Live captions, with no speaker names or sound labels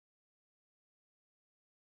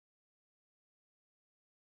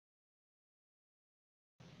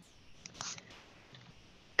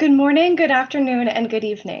Good morning, good afternoon, and good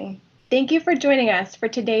evening. Thank you for joining us for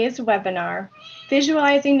today's webinar,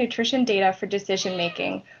 Visualizing Nutrition Data for Decision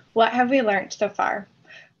Making. What have we learned so far?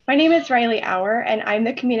 My name is Riley Auer, and I'm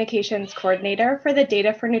the Communications Coordinator for the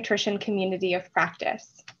Data for Nutrition Community of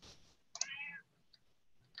Practice.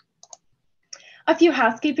 A few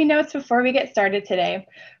housekeeping notes before we get started today.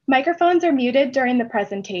 Microphones are muted during the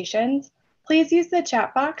presentations. Please use the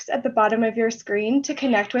chat box at the bottom of your screen to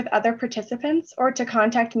connect with other participants or to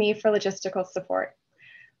contact me for logistical support.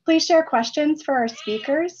 Please share questions for our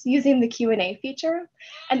speakers using the Q&A feature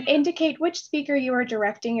and indicate which speaker you are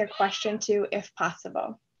directing your question to if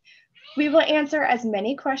possible. We will answer as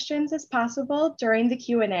many questions as possible during the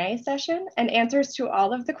Q&A session, and answers to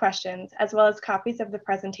all of the questions, as well as copies of the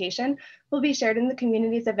presentation, will be shared in the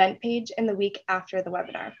community's event page in the week after the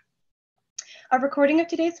webinar. A recording of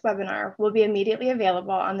today's webinar will be immediately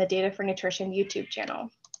available on the Data for Nutrition YouTube channel.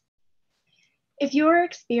 If you are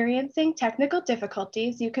experiencing technical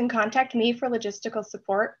difficulties, you can contact me for logistical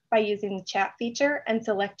support by using the chat feature and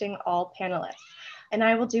selecting all panelists, and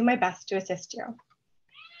I will do my best to assist you.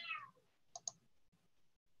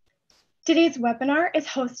 Today's webinar is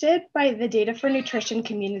hosted by the Data for Nutrition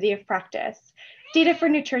Community of Practice. Data for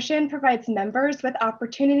Nutrition provides members with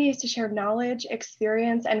opportunities to share knowledge,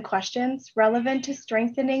 experience, and questions relevant to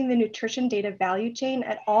strengthening the nutrition data value chain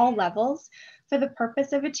at all levels for the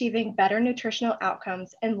purpose of achieving better nutritional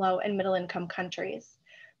outcomes in low and middle income countries.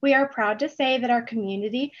 We are proud to say that our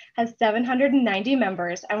community has 790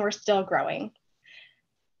 members and we're still growing.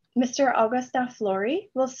 Mr. Augustin Flory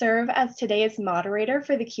will serve as today's moderator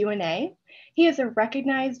for the Q&A. He is a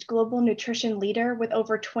recognized global nutrition leader with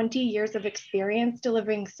over 20 years of experience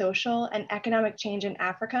delivering social and economic change in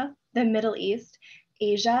Africa, the Middle East,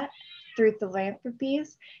 Asia, through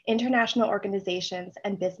philanthropies, international organizations,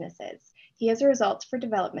 and businesses. He is a Results for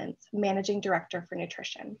Development's Managing Director for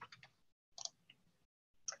Nutrition.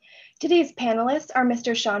 Today's panelists are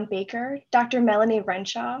Mr. Shawn Baker, Dr. Melanie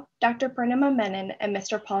Renshaw, Dr. Purnima Menon, and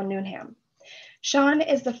Mr. Paul Newnham. Shawn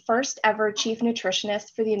is the first ever chief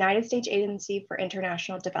nutritionist for the United States Agency for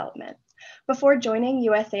International Development. Before joining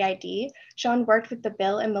USAID, Shawn worked with the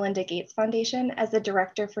Bill and Melinda Gates Foundation as the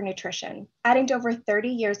Director for Nutrition, adding to over 30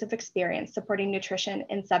 years of experience supporting nutrition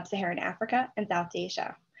in sub-Saharan Africa and South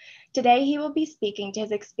Asia. Today, he will be speaking to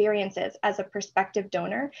his experiences as a prospective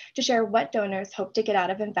donor to share what donors hope to get out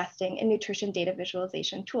of investing in nutrition data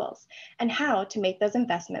visualization tools and how to make those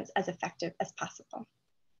investments as effective as possible.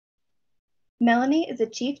 Melanie is the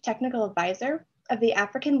Chief Technical Advisor of the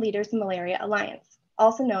African Leaders Malaria Alliance,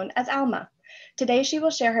 also known as ALMA. Today, she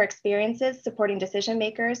will share her experiences supporting decision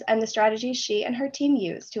makers and the strategies she and her team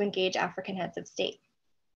use to engage African heads of state.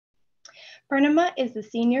 Purnima is the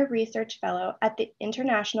Senior Research Fellow at the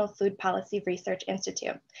International Food Policy Research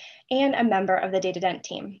Institute and a member of the DataDENT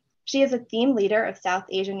team. She is a theme leader of South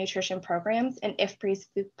Asian nutrition programs in IFPRI's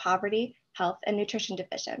Food Poverty, Health, and Nutrition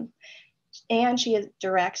Division. And she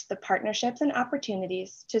directs the Partnerships and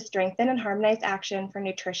Opportunities to Strengthen and Harmonize Action for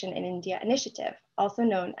Nutrition in India initiative, also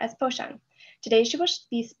known as POSHAN. Today, she will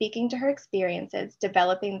be speaking to her experiences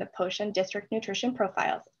developing the POSHAN district nutrition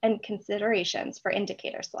profiles and considerations for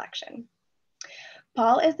indicator selection.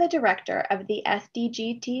 Paul is the director of the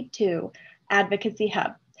SDG2 Advocacy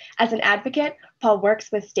Hub. As an advocate, Paul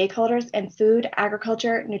works with stakeholders in food,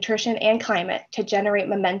 agriculture, nutrition, and climate to generate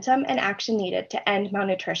momentum and action needed to end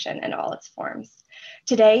malnutrition in all its forms.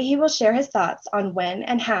 Today, he will share his thoughts on when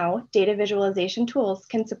and how data visualization tools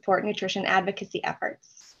can support nutrition advocacy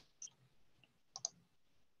efforts.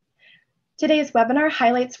 Today's webinar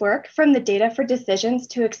highlights work from the Data for Decisions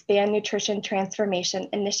to Expand Nutrition Transformation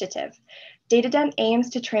Initiative. DataDENT aims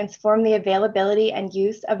to transform the availability and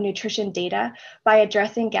use of nutrition data by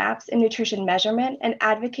addressing gaps in nutrition measurement and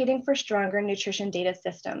advocating for stronger nutrition data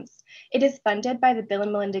systems. It is funded by the Bill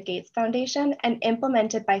and Melinda Gates Foundation and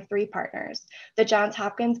implemented by 3 partners: the Johns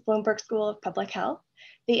Hopkins Bloomberg School of Public Health,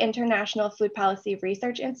 the International Food Policy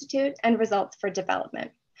Research Institute, and Results for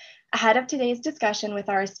Development. Ahead of today's discussion with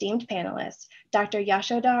our esteemed panelists, Dr.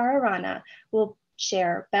 Yashodhara Rana will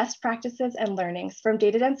share best practices and learnings from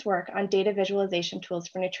DataDENT's work on data visualization tools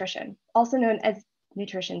for nutrition, also known as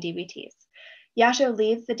nutrition DVTs. Yasho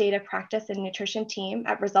leads the data practice and nutrition team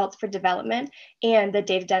at Results for Development and the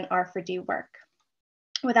DataDENT R4D work.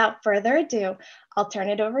 Without further ado, I'll turn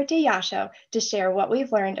it over to Yasho to share what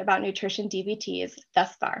we've learned about nutrition DVTs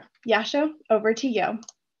thus far. Yasho, over to you.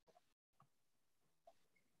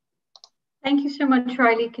 Thank you so much,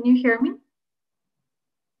 Riley. Can you hear me?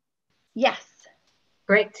 Yes.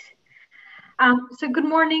 Great. So good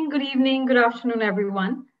morning, good evening, good afternoon,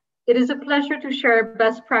 everyone. It is a pleasure to share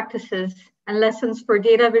best practices and lessons for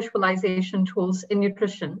data visualization tools in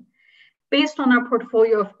nutrition based on our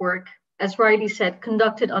portfolio of work, as Riley said,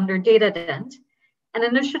 conducted under DataDENT, an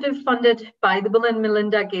initiative funded by the Bill and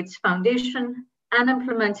Melinda Gates Foundation and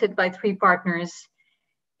implemented by 3 partners: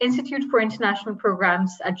 Institute for International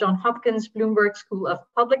Programs at Johns Hopkins Bloomberg School of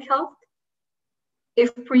Public Health,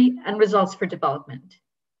 IFPRI, and Results for Development.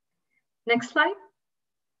 Next slide.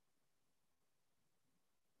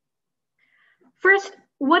 First,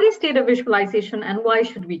 what is data visualization and why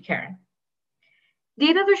should we care?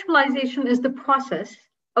 Data visualization is the process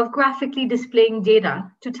of graphically displaying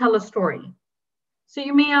data to tell a story. So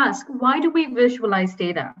you may ask, why do we visualize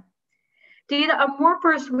data? Data are more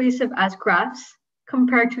persuasive as graphs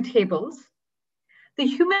compared to tables. The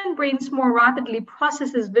human brain more rapidly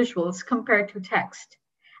processes visuals compared to text.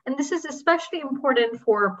 And this is especially important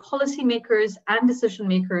for policymakers and decision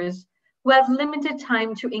makers who have limited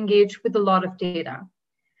time to engage with a lot of data.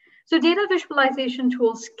 So data visualization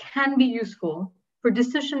tools can be useful for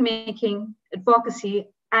decision-making, advocacy,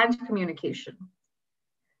 and communication.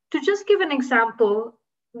 To just give an example,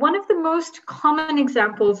 one of the most common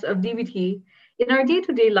examples of DVT in our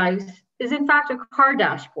day-to-day lives is in fact a car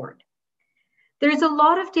dashboard. There's a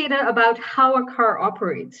lot of data about how a car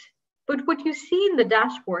operates, but what you see in the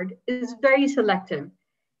dashboard is very selective,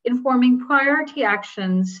 informing priority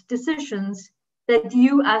actions, decisions that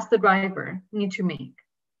you as the driver need to make.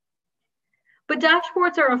 But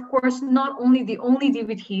dashboards are, of course, not only the only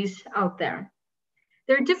DVTs out there.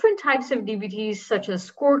 There are different types of DVTs, such as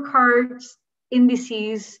scorecards,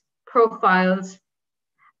 indices, profiles,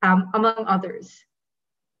 among others.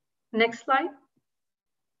 Next slide.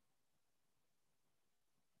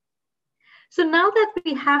 So now that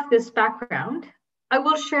we have this background, I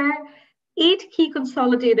will share 8 key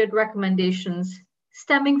consolidated recommendations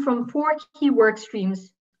stemming from 4 key work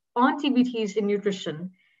streams on DVTs in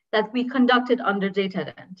nutrition that we conducted under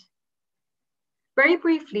DataDENT. Very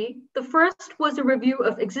briefly, the first was a review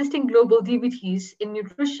of existing global DVTs in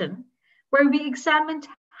nutrition, where we examined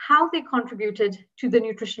how they contributed to the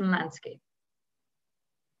nutrition landscape.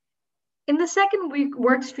 In the second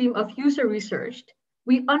work stream of user research,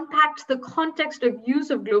 we unpacked the context of use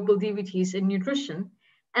of global DVTs in nutrition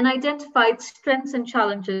and identified strengths and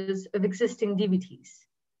challenges of existing DVTs.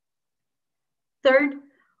 Third,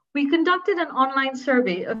 we conducted an online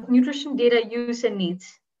survey of nutrition data use and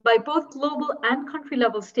needs by both global and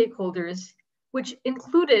country-level stakeholders, which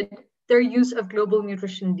included their use of global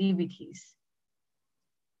nutrition DVTs.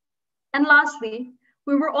 And lastly,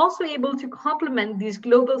 we were also able to complement these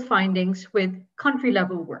global findings with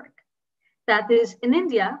country-level work. That is, in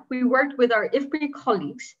India, we worked with our IFPRI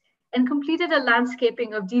colleagues and completed a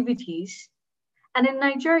landscaping of DVTs. And in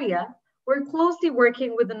Nigeria, we're closely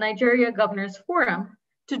working with the Nigeria Governors Forum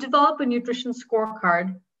to develop a nutrition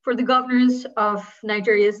scorecard for the governors of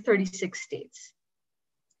Nigeria's 36 states.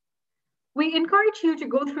 We encourage you to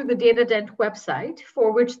go through the DataDENT website,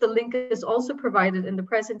 for which the link is also provided in the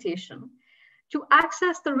presentation, to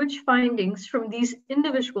access the rich findings from these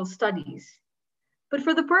individual studies. But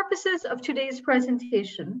for the purposes of today's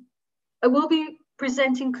presentation, I will be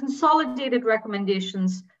presenting consolidated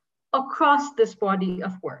recommendations across this body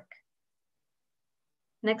of work.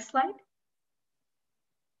 Next slide.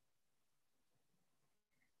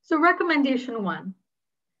 So recommendation 1,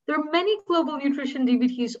 there are many global nutrition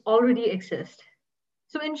DVTs already exist.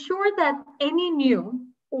 So ensure that any new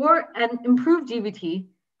or an improved DVT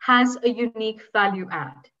has a unique value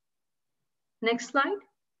add. Next slide.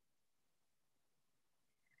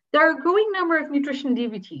 There are a growing number of nutrition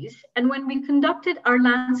DVTs, and when we conducted our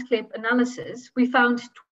landscape analysis, we found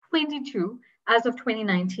 22 as of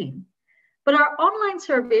 2019. But our online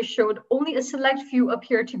survey showed only a select few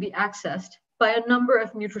appear to be accessed by a number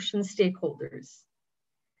of nutrition stakeholders.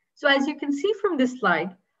 So as you can see from this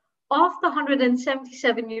slide, of the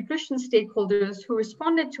 177 nutrition stakeholders who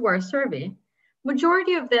responded to our survey,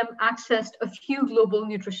 majority of them accessed a few global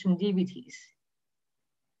nutrition DVTs.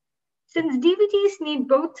 Since DVTs need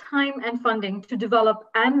both time and funding to develop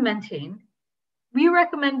and maintain, we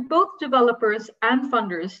recommend both developers and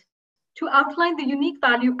funders to outline the unique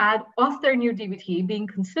value add of their new DVT being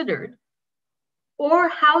considered, or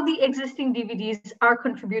how the existing DVTs are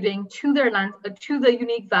contributing to the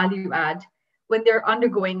unique value add when they're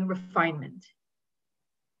undergoing refinement.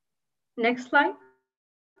 Next slide.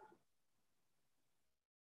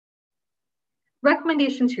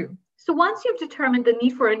 Recommendation 2. So once you've determined the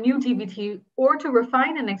need for a new DVT or to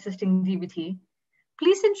refine an existing DVT,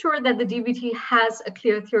 please ensure that the DVT has a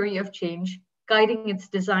clear theory of change guiding its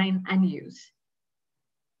design and use.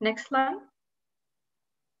 Next slide.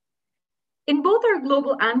 In both our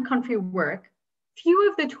global and country work, few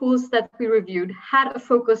of the tools that we reviewed had a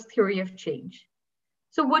focused theory of change.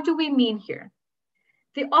 So what do we mean here?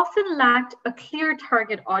 They often lacked a clear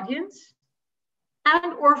target audience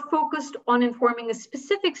and or focused on informing a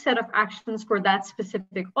specific set of actions for that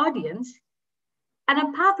specific audience and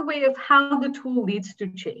a pathway of how the tool leads to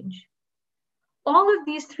change. All of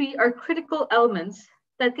these three are critical elements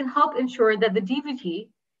that can help ensure that the DVT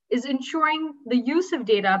is ensuring the use of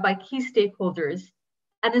data by key stakeholders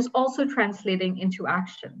and is also translating into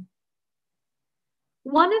action.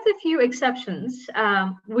 One of the few exceptions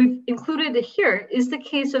we've included here is the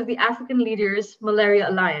case of the African Leaders Malaria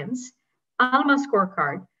Alliance, ALMA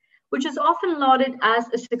scorecard, which is often lauded as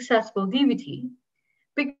a successful DVT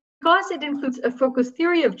because it includes a focused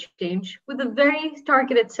theory of change with a very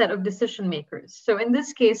targeted set of decision makers. So in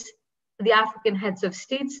this case, the African heads of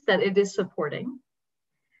states that it is supporting.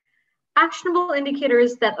 Actionable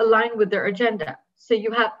indicators that align with their agenda. So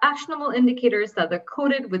you have actionable indicators that are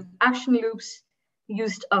coded with action loops,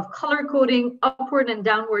 used of color coding, upward and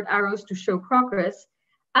downward arrows to show progress,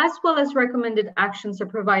 as well as recommended actions are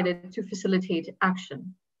provided to facilitate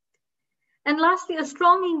action. And lastly, a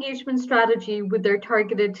strong engagement strategy with their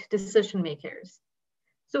targeted decision makers.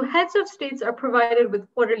 So heads of states are provided with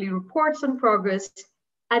quarterly reports on progress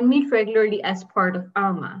and meet regularly as part of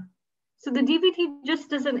ALMA. So the DVT just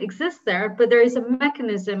doesn't exist there, but there is a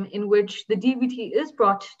mechanism in which the DVT is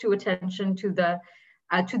brought to attention to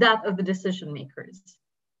that of the decision makers.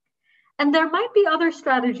 And there might be other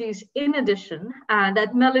strategies in addition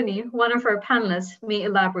that Melanie, one of our panelists, may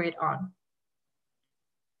elaborate on.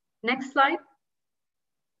 Next slide.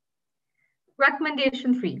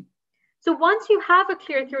 Recommendation 3. So once you have a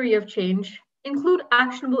clear theory of change, include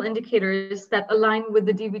actionable indicators that align with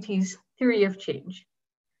the DVT's theory of change.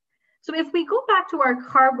 So if we go back to our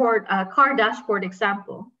car dashboard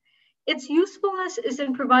example, its usefulness is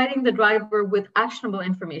in providing the driver with actionable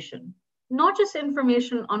information, not just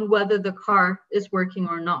information on whether the car is working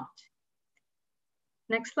or not.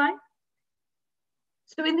 Next slide.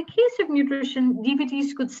 So in the case of nutrition,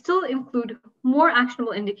 DVTs could still include more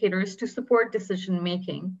actionable indicators to support decision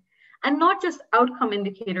making, and not just outcome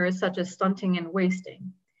indicators such as stunting and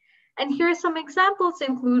wasting. And here are some examples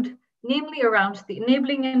include, namely around the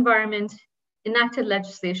enabling environment, enacted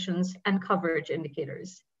legislations, and coverage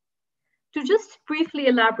indicators. To just briefly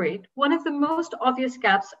elaborate, one of the most obvious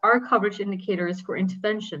gaps are coverage indicators for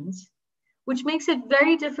interventions, which makes it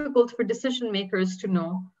very difficult for decision makers to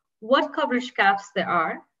know what coverage gaps there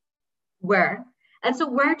are, where, and so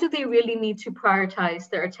where do they really need to prioritize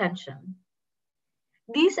their attention.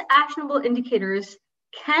 These actionable indicators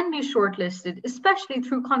can be shortlisted, especially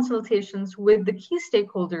through consultations with the key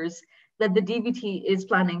stakeholders that the DVT is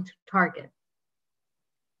planning to target.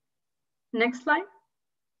 Next slide.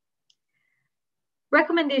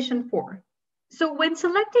 Recommendation 4. So when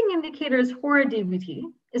selecting indicators for a DVT,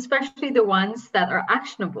 especially the ones that are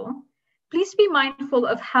actionable, please be mindful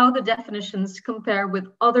of how the definitions compare with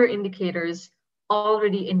other indicators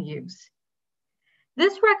already in use.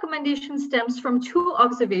 This recommendation stems from 2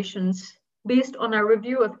 observations based on our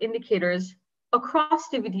review of indicators across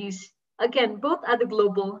DVTs, again, both at the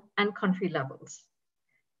global and country levels.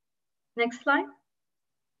 Next slide.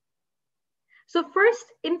 So first,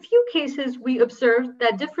 in few cases, we observed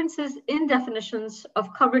that differences in definitions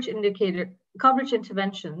of coverage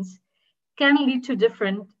interventions can lead to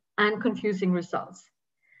different and confusing results.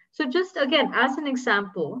 So just again, as an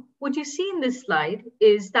example, what you see in this slide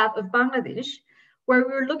is that of Bangladesh, where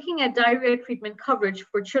we're looking at diarrhea treatment coverage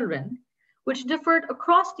for children, which differed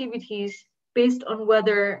across DVTs based on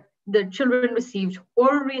whether the children received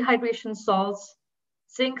oral rehydration salts,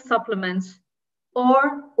 zinc supplements,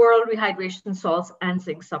 or oral rehydration salts and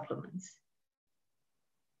zinc supplements.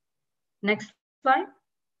 Next slide.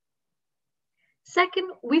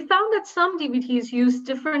 Second, we found that some DVTs use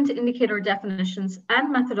different indicator definitions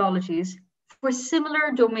and methodologies for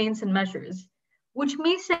similar domains and measures, which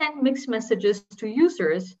may send mixed messages to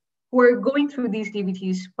users who are going through these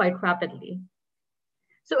DVTs quite rapidly.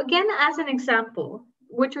 So again, as an example,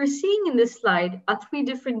 what you're seeing in this slide are 3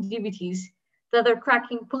 different DVTs that are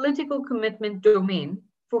tracking political commitment domain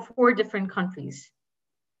for 4 different countries.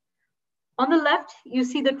 On the left, you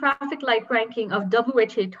see the traffic light ranking of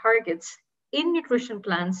WHA targets in nutrition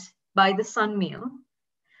plans by the Sun meal,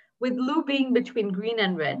 with blue being between green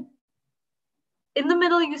and red. In the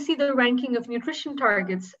middle, you see the ranking of nutrition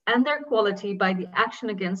targets and their quality by the Action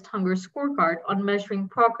Against Hunger scorecard on measuring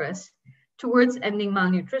progress towards ending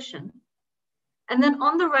malnutrition. And then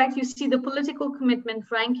on the right, you see the political commitment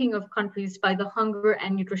ranking of countries by the Hunger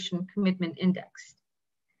and Nutrition Commitment Index.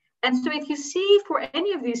 And so if you see for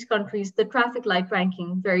any of these countries, the traffic light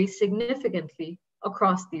ranking varies significantly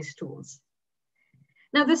across these tools.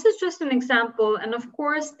 Now, this is just an example, and of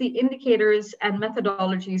course, the indicators and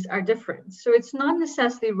methodologies are different. So it's not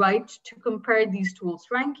necessarily right to compare these tools'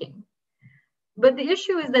 ranking. But the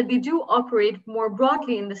issue is that they do operate more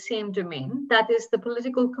broadly in the same domain, that is the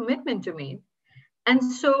political commitment domain. And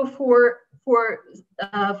so for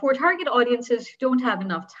target audiences who don't have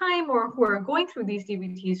enough time or who are going through these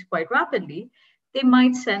DVTs quite rapidly, they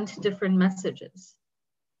might send different messages.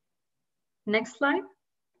 Next slide.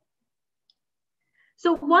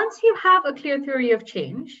 So once you have a clear theory of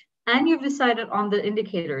change and you've decided on the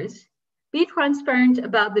indicators, be transparent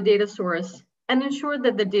about the data source and ensure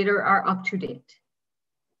that the data are up to date.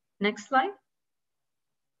 Next slide.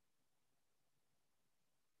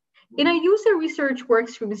 In a user research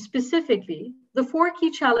workstream specifically, the 4 key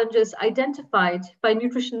challenges identified by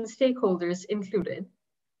nutrition stakeholders included: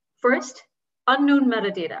 first, unknown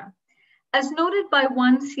metadata. As noted by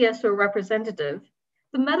one CSO representative,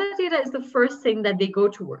 the metadata is the first thing that they go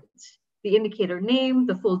towards: the indicator name,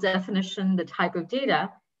 the full definition, the type of data,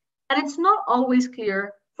 and it's not always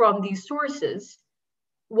clear from these sources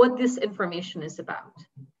what this information is about.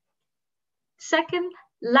 Second,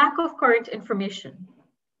 lack of current information.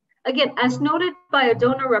 Again, as noted by a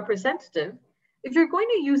donor representative, if you're going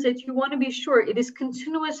to use it, you want to be sure it is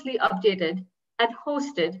continuously updated and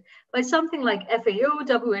hosted by something like FAO,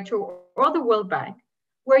 WHO, or the World Bank,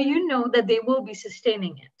 where you know that they will be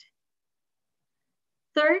sustaining it.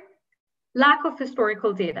 Third, lack of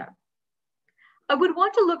historical data. I would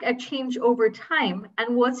want to look at change over time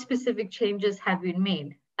and what specific changes have been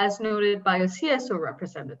made, as noted by a CSO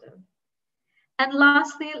representative. And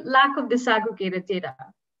lastly, lack of disaggregated data.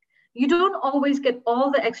 You don't always get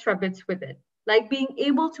all the extra bits with it, like being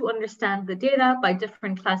able to understand the data by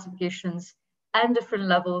different classifications and different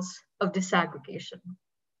levels of disaggregation.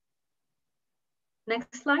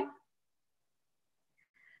 Next slide.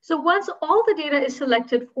 So once all the data is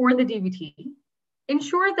selected for the DVT,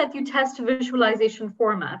 ensure that you test visualization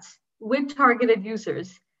formats with targeted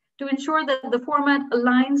users to ensure that the format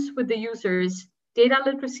aligns with the user's data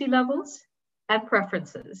literacy levels and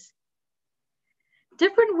preferences.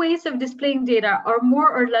 Different ways of displaying data are more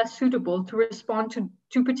or less suitable to respond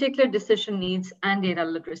to particular decision needs and data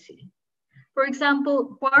literacy. For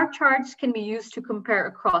example, bar charts can be used to compare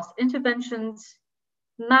across interventions,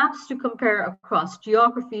 maps to compare across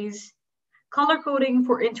geographies, color coding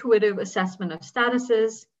for intuitive assessment of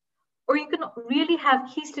statuses, or you can really have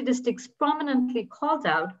key statistics prominently called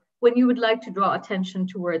out when you would like to draw attention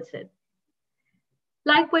towards it.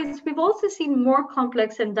 Likewise, we've also seen more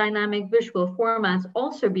complex and dynamic visual formats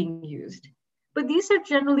also being used, but these are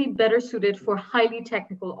generally better suited for highly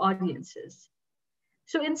technical audiences.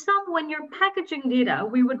 So in sum, when you're packaging data,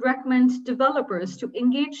 we would recommend developers to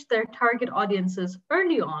engage their target audiences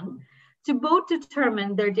early on to both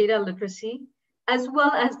determine their data literacy as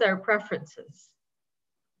well as their preferences.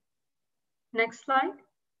 Next slide.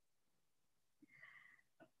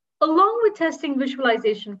 Along with testing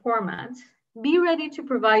visualization formats, be ready to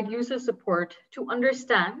provide user support to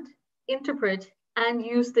understand, interpret, and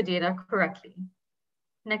use the data correctly.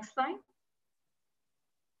 Next slide.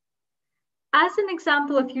 As an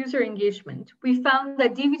example of user engagement, we found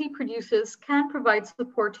that DVD producers can provide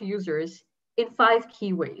support to users in 5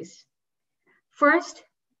 key ways. First,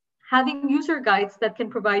 having user guides that can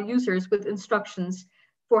provide users with instructions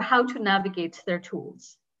for how to navigate their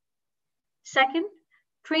tools. Second,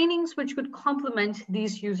 trainings which would complement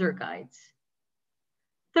these user guides.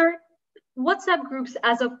 Third, WhatsApp groups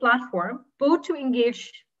as a platform, both to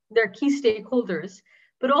engage their key stakeholders,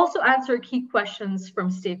 but also answer key questions from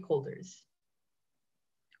stakeholders.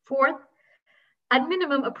 Fourth, at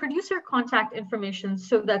minimum, a producer contact information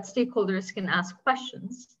so that stakeholders can ask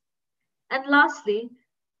questions. And lastly,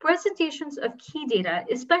 presentations of key data,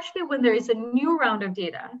 especially when there is a new round of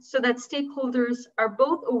data, so that stakeholders are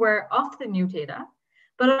both aware of the new data,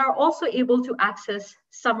 but are also able to access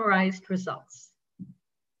summarized results.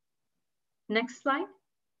 Next slide.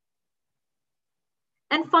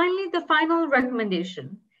 And finally, the final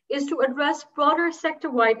recommendation is to address broader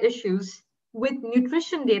sector-wide issues with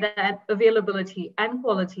nutrition data availability and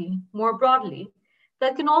quality more broadly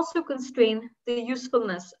that can also constrain the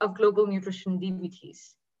usefulness of global nutrition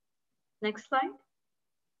DVTs. Next slide.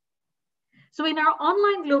 So in our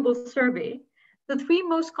online global survey, the 3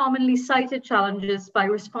 most commonly cited challenges by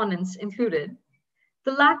respondents included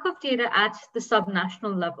the lack of data at the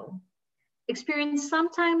subnational level, experienced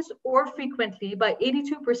sometimes or frequently by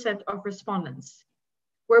 82% of respondents,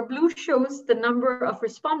 where blue shows the number of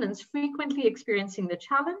respondents frequently experiencing the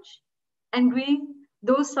challenge and green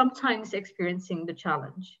though sometimes experiencing the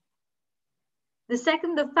challenge. The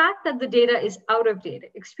second, the fact that the data is out of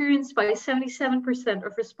date, experienced by 77%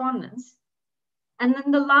 of respondents. And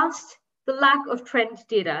then the last, the lack of trend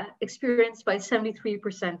data, experienced by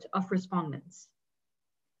 73% of respondents.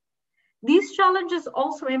 These challenges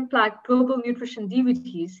also impact global nutrition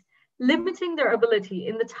DVTs, limiting their ability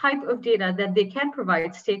in the type of data that they can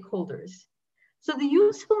provide stakeholders. So the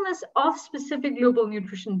usefulness of specific global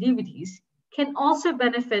nutrition DVTs can also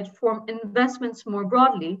benefit from investments more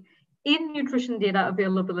broadly in nutrition data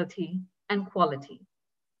availability and quality.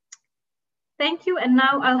 Thank you, and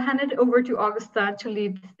now I'll hand it over to Augustin to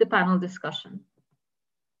lead the panel discussion.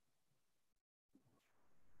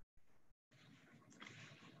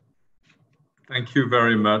 Thank you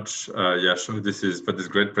very much, Yasho. For this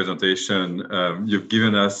great presentation. You've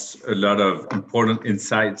given us a lot of important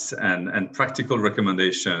insights and practical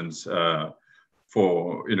recommendations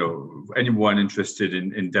for anyone interested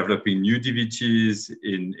in developing new DVTs,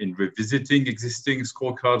 in revisiting existing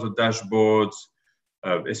scorecards or dashboards,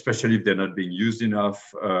 especially if they're not being used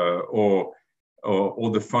enough, or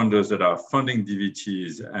the funders that are funding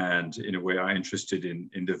DVTs and in a way are interested in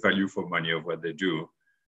the value for money of what they do.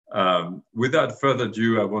 Without further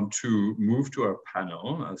ado, I want to move to our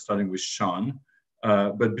panel, starting with Shawn.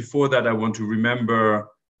 But before that, I want to remember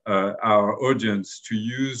our audience to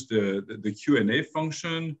use the Q&A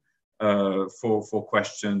function for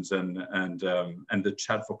questions and the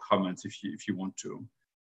chat for comments if you want to.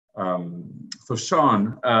 So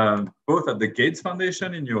Shawn, both at the Gates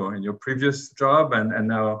Foundation in your previous job and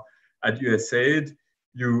now at USAID,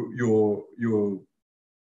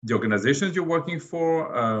 the organizations you're working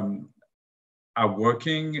for are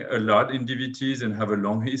working a lot in DVTs and have a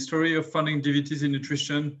long history of funding DVTs in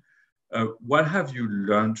nutrition. What have you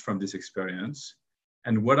learned from this experience?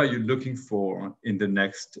 And what are you looking for in the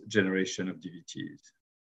next generation of DVTs?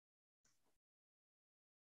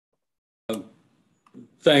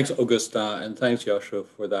 Thanks, Augustin, and thanks, Yasho,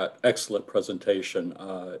 for that excellent presentation.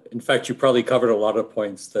 In fact, you probably covered a lot of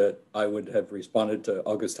points that I would have responded to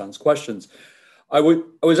Augustin's questions. I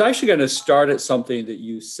was actually going to start at something that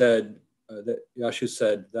you said, that Yasho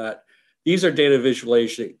said, that these are data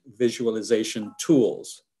visualization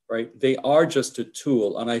tools, right? They are just a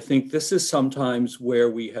tool. And I think this is sometimes where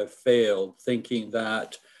we have failed, thinking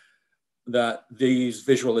that these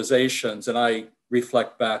visualizations, and I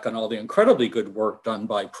reflect back on all the incredibly good work done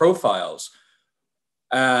by Profiles.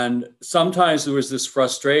 And sometimes there was this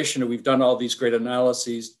frustration that we've done all these great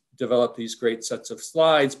analyses, develop these great sets of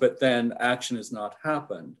slides, but then action has not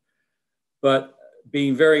happened. But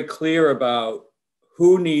being very clear about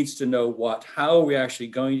who needs to know what, how are we actually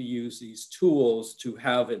going to use these tools to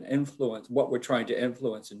have an influence, what we're trying to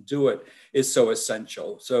influence and do it is so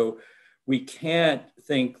essential. So we can't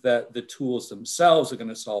think that the tools themselves are going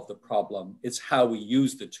to solve the problem. It's how we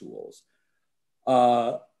use the tools.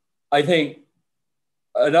 I think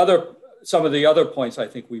some of the other points I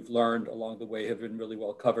think we've learned along the way have been really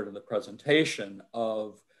well covered in the presentation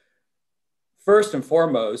of, first and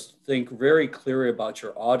foremost, think very clearly about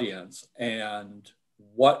your audience and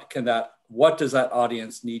what does that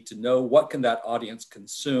audience need to know? What can that audience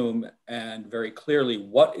consume? And very clearly,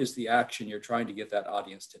 what is the action you're trying to get that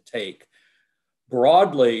audience to take?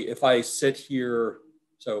 Broadly, if I sit here,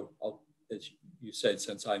 as you said,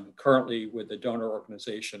 since I'm currently with the donor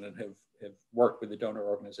organization and have worked with the donor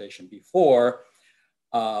organization before,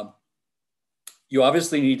 you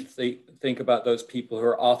obviously need to think about those people who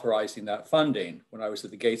are authorizing that funding. When I was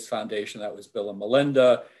at the Gates Foundation, that was Bill and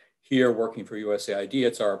Melinda. Here, working for USAID,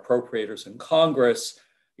 it's our appropriators in Congress.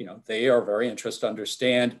 They are very interested to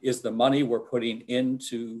understand, is the money we're putting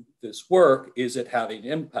into this work, is it having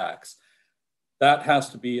impacts? That has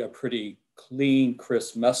to be a pretty clean,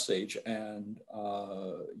 crisp message, and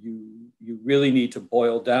you really need to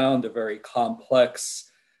boil down the very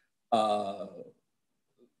complex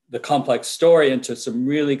story into some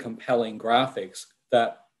really compelling graphics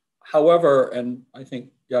that, however, and I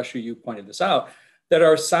think Yasho, you pointed this out, that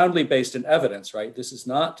are soundly based in evidence, right? This is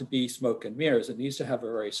not to be smoke and mirrors. It needs to have a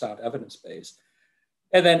very sound evidence base.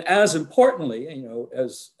 And then as importantly,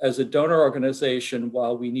 as a donor organization,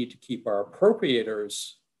 while we need to keep our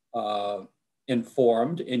appropriators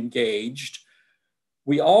informed, engaged,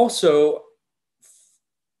 we also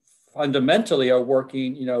fundamentally are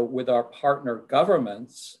working, with our partner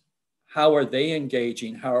governments. How are they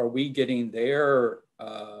engaging? How are we getting their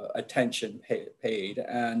attention paid?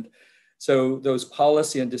 And so those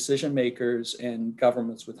policy and decision makers in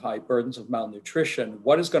governments with high burdens of malnutrition,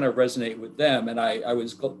 what is going to resonate with them? And I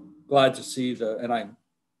was glad to see the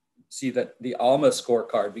ALMA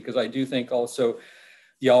scorecard, because I do think also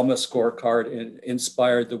the ALMA scorecard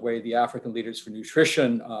inspired the way the African Leaders for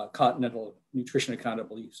Nutrition Continental Nutrition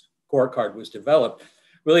Accountability Scorecard was developed.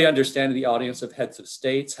 Really understanding the audience of heads of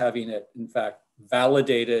states, having it in fact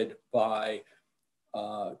validated by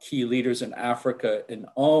key leaders in Africa and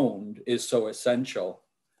owned is so essential.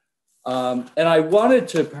 And I wanted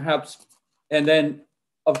to perhaps, and then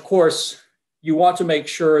of course, you want to make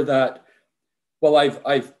sure that, well,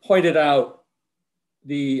 I've pointed out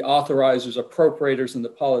the authorizers, appropriators, and the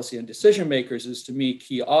policy and decision makers as to me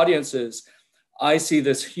key audiences. I see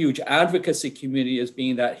this huge advocacy community as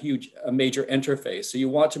being that a major interface. So you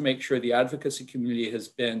want to make sure the advocacy community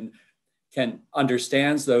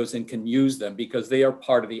understands those and can use them, because they are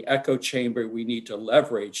part of the echo chamber we need to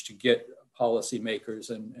leverage to get policymakers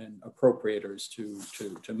and appropriators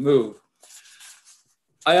to move.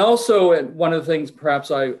 I also, and one of the things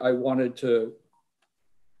perhaps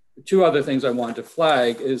two other things I wanted to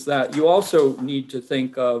flag is that you also need to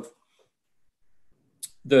think of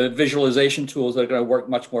the visualization tools that are going to work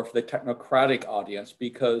much more for the technocratic audience,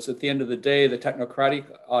 because at the end of the day, the technocratic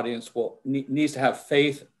audience needs to have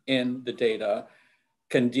faith in the data,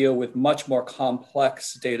 can deal with much more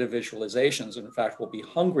complex data visualizations, and in fact will be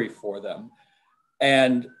hungry for them.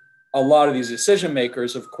 And a lot of these decision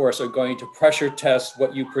makers, of course, are going to pressure test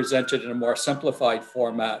what you presented in a more simplified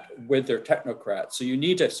format with their technocrats. So you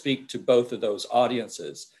need to speak to both of those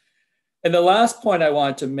audiences. And the last point I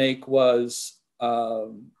wanted to make was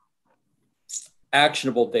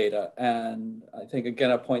actionable data. And I think,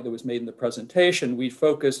 again, a point that was made in the presentation, we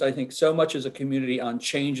focused, I think, so much as a community on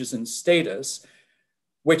changes in status,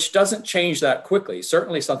 which doesn't change that quickly.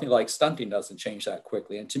 Certainly something like stunting doesn't change that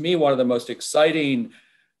quickly. And to me, one of the most exciting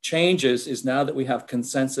changes is now that we have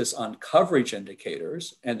consensus on coverage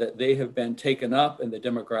indicators and that they have been taken up in the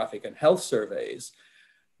demographic and health surveys,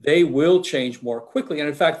 they will change more quickly. And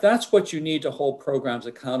in fact, that's what you need to hold programs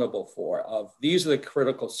accountable for. These are the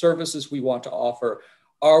critical services we want to offer.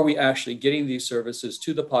 Are we actually getting these services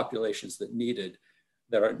to the populations that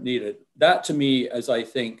are needed? That to me, as I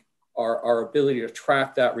think, our ability to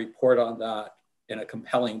track that, report on that in a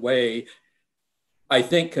compelling way, I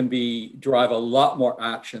think can drive a lot more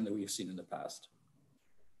action than we've seen in the past.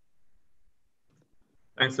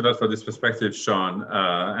 Thanks a lot for this perspective, Shawn.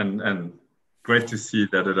 And great to see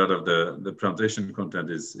that a lot of the presentation content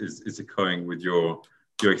is echoing with your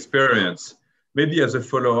experience. Maybe as a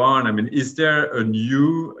follow-on, I mean, is there a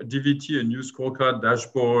new DVT, a new scorecard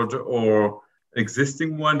dashboard, or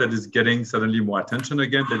existing one that is getting suddenly more attention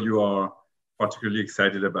again that you are particularly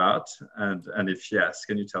excited about? And if yes,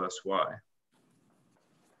 can you tell us why?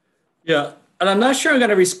 Yeah, and I'm not sure I'm going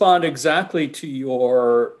to respond exactly to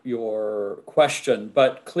your question,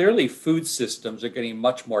 but clearly food systems are getting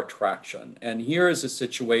much more traction. And here is a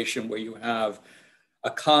situation where you have a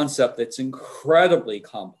concept that's incredibly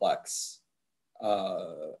complex,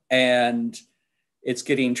 and it's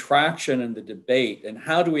getting traction in the debate. And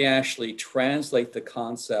how do we actually translate the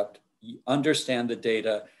concept, understand the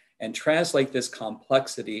data, and translate this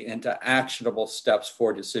complexity into actionable steps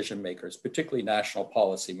for decision makers, particularly national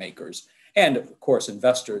policy makers, and of course,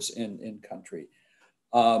 investors in country.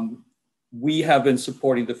 We have been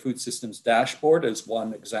supporting the food systems dashboard as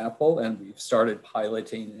one example, and we've started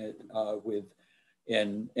piloting it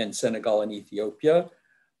in Senegal and Ethiopia.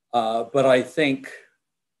 But I think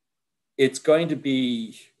it's going to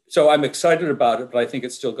be, so I'm excited about it, but I think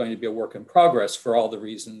it's still going to be a work in progress for all the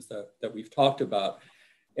reasons that we've talked about.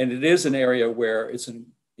 And it is an area where it's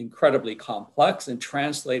incredibly complex, and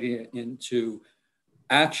translating it into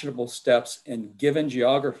actionable steps in given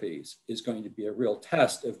geographies is going to be a real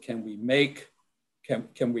test of can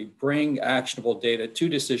we bring actionable data to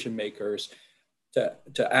decision makers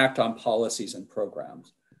to act on policies and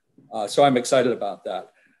programs. So I'm excited about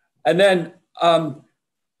that. And then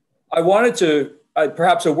I wanted to,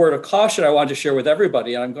 perhaps a word of caution I wanted to share with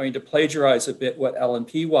everybody, and I'm going to plagiarize a bit what Ellen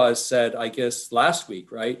Piwa said, I guess, last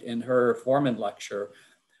week, right, in her Foreman lecture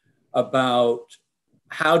about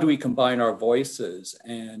how do we combine our voices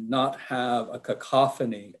and not have a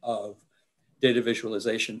cacophony of data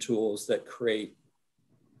visualization tools that create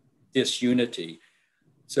disunity.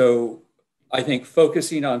 So I think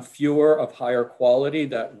focusing on fewer of higher quality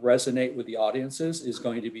that resonate with the audiences is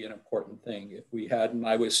going to be an important thing. If we had, and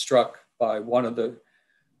I was struck by one of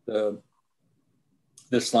the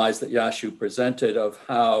slides that Yashu presented of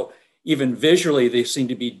how even visually they seem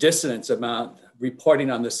to be dissonance amount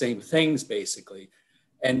reporting on the same things basically.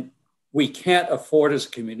 And we can't afford as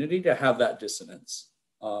a community to have that dissonance.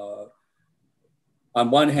 On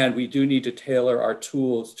one hand, we do need to tailor our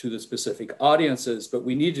tools to the specific audiences, but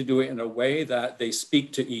we need to do it in a way that they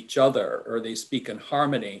speak to each other or they speak in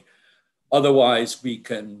harmony. Otherwise, we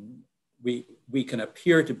can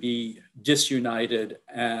appear to be disunited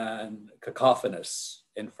and cacophonous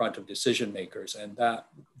in front of decision makers, and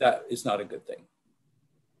that is not a good thing.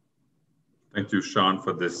 Thank you, Shawn,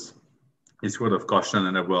 for this word of caution,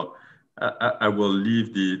 and I will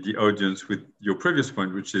leave the audience with your previous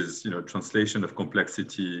point, which is translation of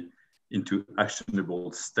complexity into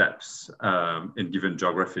actionable steps in given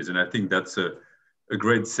geographies, and I think that's a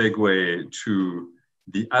great segue to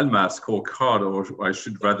the ALMA scorecard, or I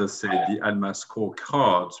should rather say the ALMA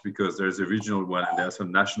scorecards, because there's a regional one and there are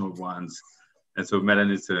some national ones. And so,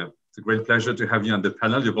 Melanie, it's a great pleasure to have you on the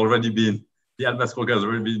panel. The ALMA scorecard has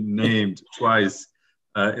already been named twice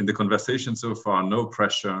in the conversation so far, no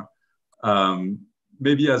pressure.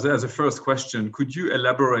 Maybe as a first question, could you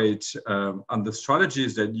elaborate on the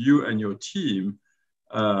strategies that you and your team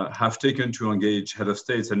have taken to engage head of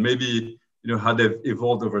states, and maybe how they've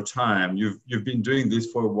evolved over time? You've been doing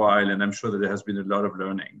this for a while, and I'm sure that there has been a lot of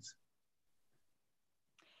learnings.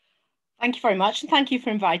 Thank you very much, and thank you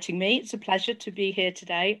for inviting me. It's a pleasure to be here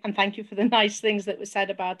today, and thank you for the nice things that were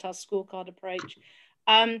said about our scorecard approach.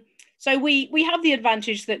 So we have the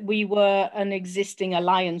advantage that we were an existing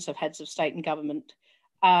alliance of heads of state and government,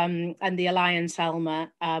 and the Alliance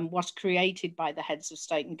ALMA was created by the heads of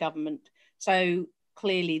state and government. So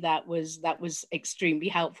clearly that was extremely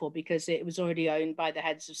helpful because it was already owned by the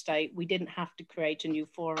heads of state. We didn't have to create a new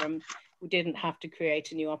forum. We didn't have to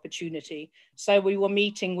create a new opportunity. So we were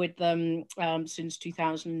meeting with them since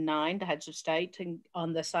 2009, the heads of state,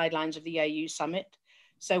 on the sidelines of the AU summit.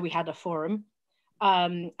 So we had a forum.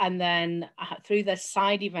 And then through the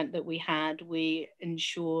side event that we had, we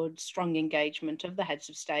ensured strong engagement of the heads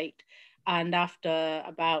of state. And after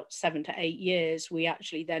about 7 to 8 years, we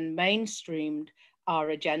actually then mainstreamed our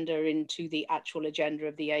agenda into the actual agenda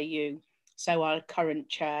of the AU. So our current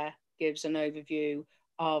chair gives an overview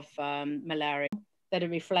of malaria that are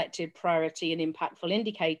reflected priority and impactful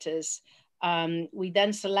indicators. We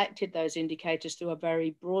then selected those indicators through a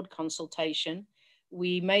very broad consultation.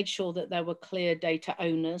 We made sure that there were clear data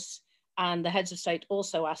owners, and the heads of state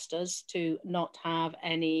also asked us to not have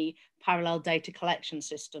any parallel data collection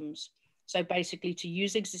systems. So basically to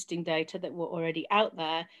use existing data that were already out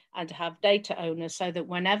there and to have data owners so that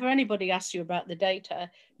whenever anybody asks you about the data,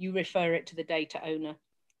 you refer it to the data owner.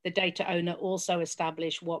 The data owner also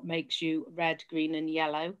established what makes you red, green, and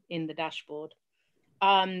yellow in the dashboard.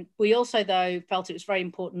 We also, though, felt it was very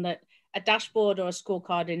important that a dashboard or a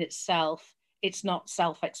scorecard in itself, it's not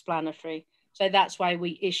self-explanatory. So that's why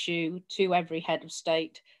we issue to every head of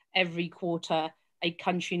state every quarter a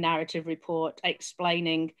country narrative report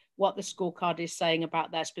explaining what the scorecard is saying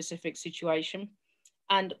about their specific situation,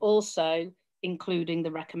 and also including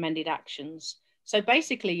the recommended actions. So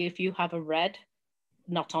basically, if you have a red,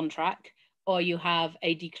 not on track, or you have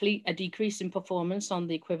a decrease in performance on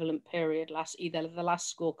the equivalent period, either the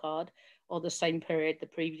last scorecard or the same period the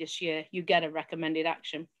previous year, you get a recommended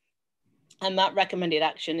action. And that recommended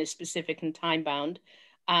action is specific and time-bound.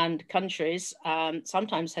 And countries,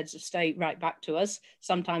 sometimes heads of state write back to us,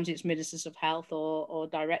 sometimes it's ministers of health or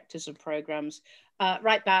directors of programs,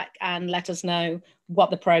 write back and let us know what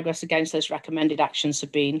the progress against those recommended actions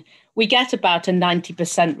have been. We get about a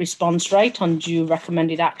 90% response rate on due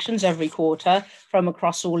recommended actions every quarter from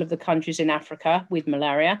across all of the countries in Africa with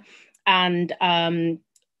malaria. And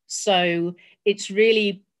so it's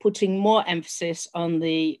really putting more emphasis on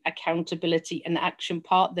the accountability and action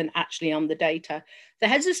part than actually on the data. The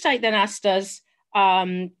heads of state then asked us,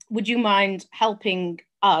 would you mind helping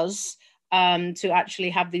us to actually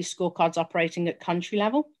have these scorecards operating at country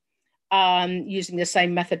level, using the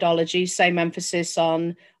same methodology, same emphasis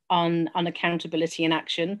on accountability and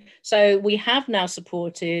action. So we have now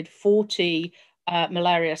supported 40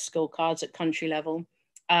 malaria scorecards at country level,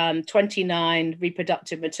 29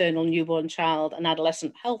 reproductive, maternal, newborn, child, and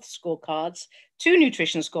adolescent health scorecards, 2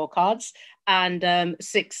 nutrition scorecards, and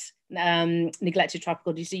 6 neglected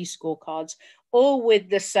tropical disease scorecards, all with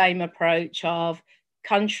the same approach of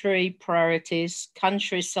country priorities.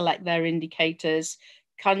 Countries select their indicators.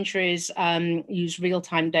 Countries use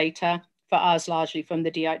real-time data, for us largely from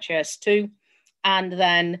the DHIS2, and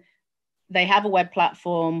then they have a web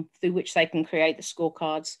platform through which they can create the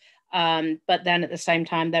scorecards. But then at the same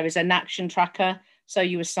time, there is an action tracker. So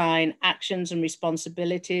you assign actions and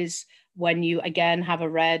responsibilities when you, again, have a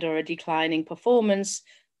red or a declining performance,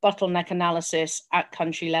 bottleneck analysis at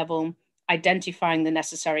country level, identifying the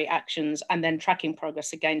necessary actions and then tracking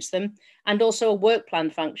progress against them, and also a work plan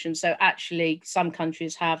function. So actually, some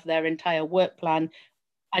countries have their entire work plan,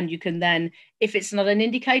 and you can then, if it's not an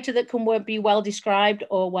indicator that can be well described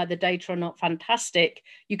or where the data are not fantastic,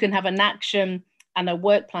 you can have an action and a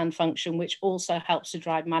work plan function, which also helps to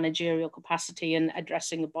drive managerial capacity and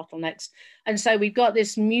addressing the bottlenecks. And so we've got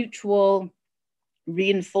this mutual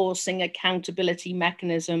reinforcing accountability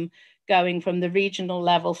mechanism going from the regional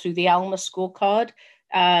level through the ALMA scorecard,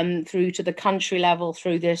 through to the country level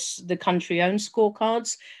through the country-owned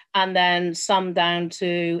scorecards, and then some down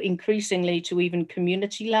to increasingly to even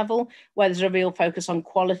community level, where there's a real focus on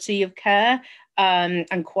quality of care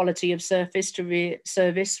and quality of service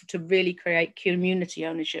to really create community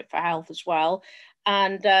ownership for health as well.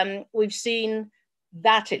 And we've seen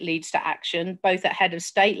that it leads to action, both at head of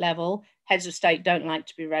state level. Heads of state don't like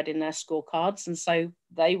to be read in their scorecards, and so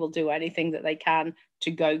they will do anything that they can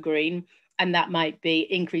to go green. And that might be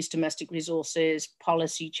increased domestic resources,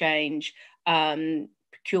 policy change,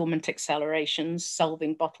 procurement accelerations,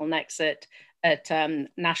 solving bottlenecks at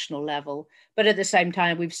national level. But at the same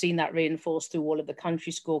time, we've seen that reinforced through all of the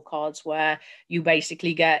country scorecards, where you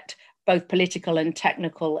basically get both political and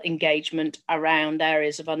technical engagement around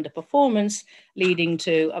areas of underperformance, leading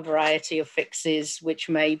to a variety of fixes, which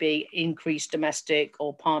may be increased domestic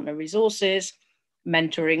or partner resources,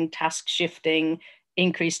 mentoring, task shifting,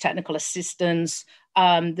 increased technical assistance.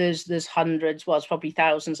 There's hundreds, well, it's probably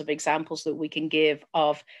thousands of examples that we can give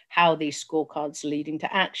of how these scorecards are leading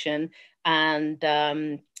to action. And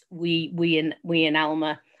we in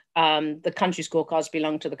ALMA, the country scorecards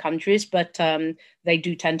belong to the countries, but they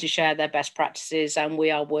do tend to share their best practices, and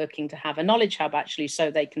we are working to have a knowledge hub actually so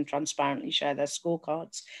they can transparently share their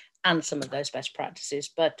scorecards and some of those best practices.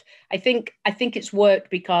 But I think it's worked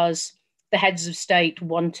because the heads of state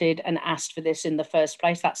wanted and asked for this in the first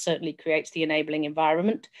place. That certainly creates the enabling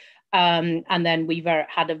environment. And then we've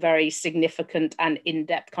had a very significant and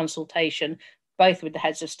in-depth consultation, both with the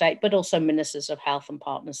heads of state, but also ministers of health and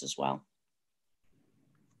partners as well.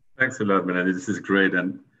 Thanks a lot, Melanie. This is great.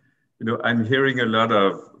 And, I'm hearing a lot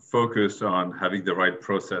of focus on having the right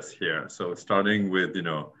process here. So starting with,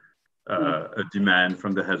 a demand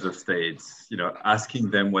from the heads of states, asking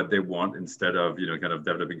them what they want instead of, kind of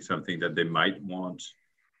developing something that they might want,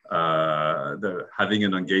 having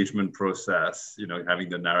an engagement process, having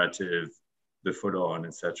the narrative, the follow-on,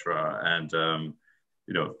 etc. And,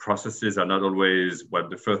 processes are not always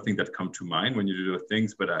the first thing that come to mind when you do those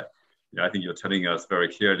things, but I think you're telling us very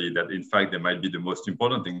clearly that in fact, they might be the most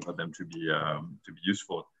important thing for them to be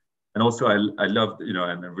useful. And also I love, and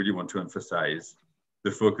I really want to emphasize the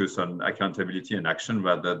focus on accountability and action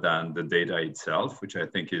rather than the data itself, which I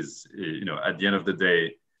think is, at the end of the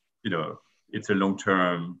day, it's a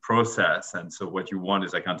long-term process. And so what you want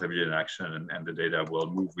is accountability and action, and the data will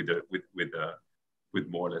move with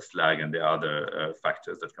more or less lag, and there are other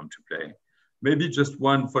factors that come to play. Maybe just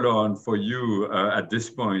one follow-on for you at this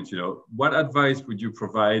point, what advice would you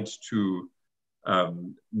provide to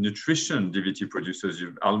nutrition DVT producers?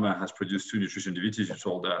 ALMA has produced 2 nutrition DVTs, you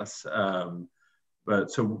told us.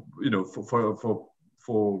 But so,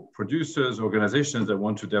 for producers, organizations that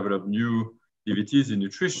want to develop new DVTs in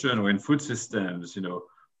nutrition or in food systems,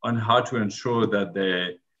 on how to ensure that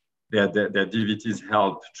their DVTs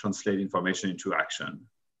help translate information into action.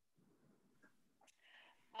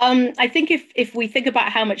 I think if we think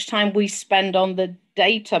about how much time we spend on the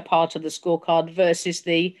data part of the scorecard versus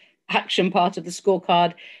the action part of the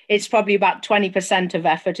scorecard, it's probably about 20% of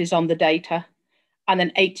effort is on the data, and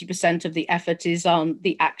then 80% of the effort is on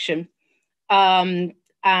the action.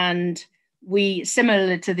 And we,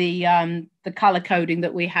 similar to the color coding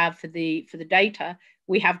that we have for the data,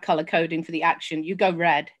 we have color coding for the action. You go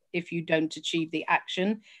red if you don't achieve the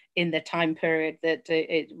action in the time period that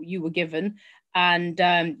you were given, and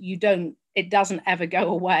it doesn't ever go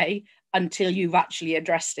away until you've actually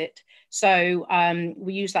addressed it. So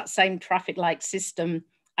we use that same traffic light system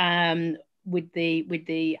with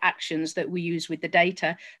the actions that we use with the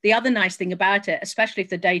data. The other nice thing about it, especially if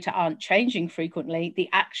the data aren't changing frequently, the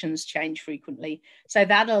actions change frequently. So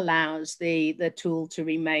that allows the tool to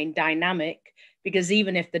remain dynamic, because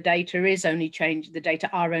even if the data is only changing, the data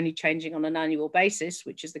are only changing on an annual basis,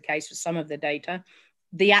 which is the case for some of the data,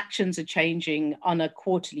 the actions are changing on a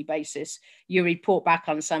quarterly basis. You report back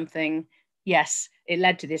on something, yes, it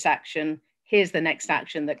led to this action, here's the next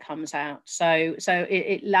action that comes out. So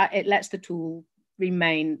it lets the tool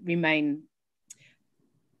remain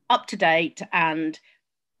up to date and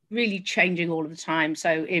really changing all of the time.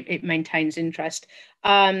 So it maintains interest.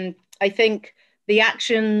 I think the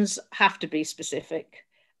actions have to be specific.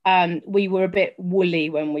 We were a bit woolly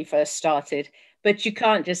when we first started, but you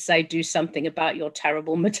can't just say, do something about your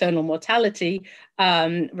terrible maternal mortality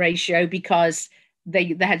ratio, because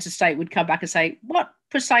the heads of state would come back and say, what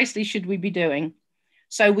precisely should we be doing?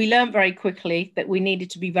 So we learned very quickly that we needed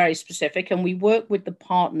to be very specific, and we work with the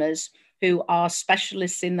partners who are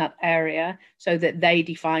specialists in that area so that they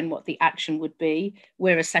define what the action would be.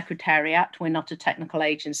 We're a secretariat, we're not a technical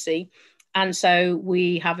agency. And so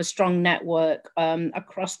we have a strong network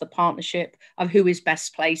across the partnership of who is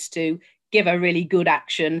best placed to give a really good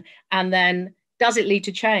action. And then does it lead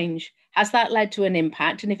to change? Has that led to an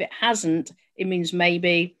impact? And if it hasn't, it means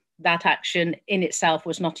maybe that action in itself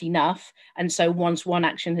was not enough. And so once one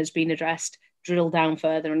action has been addressed, drill down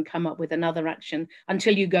further and come up with another action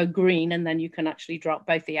until you go green, and then you can actually drop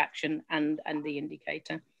both the action and the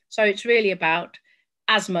indicator. So it's really about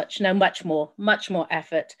much more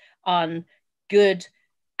effort on good,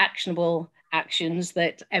 actionable actions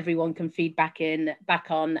that everyone can feed back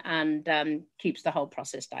on and keeps the whole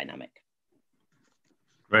process dynamic.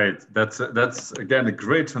 Great. That's again a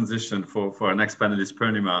great transition for our next panelist,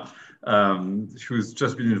 Purnima, who's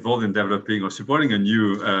just been involved in developing or supporting a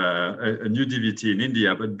new DVT in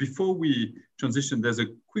India. But before we transition, there's a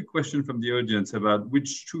quick question from the audience about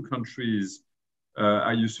which 2 countries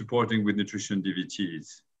are you supporting with nutrition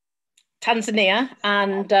DVTs? Tanzania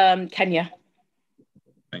and Kenya.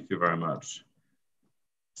 Thank you very much.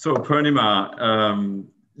 So Purnima,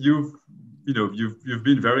 you've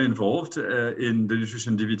been very involved in the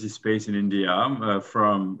nutrition DVT space in India,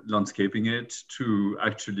 from landscaping it to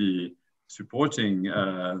actually supporting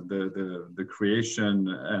the creation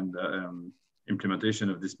and implementation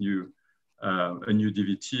of this new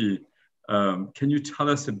DVT. Can you tell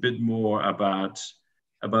us a bit more about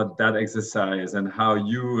that exercise and how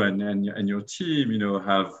you and your team,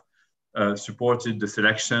 have supported the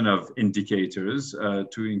selection of indicators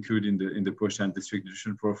to include in the push and district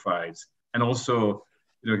nutrition profiles, and also,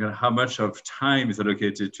 how much of time is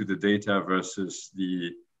allocated to the data versus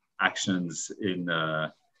the actions in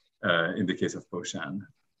the case of Poshan?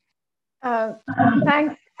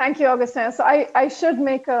 Thank you, Augustin. So I should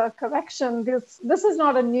make a correction. This is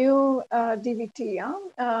not a new DVT. Yeah?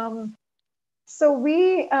 So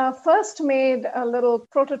we first made little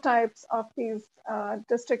prototypes of these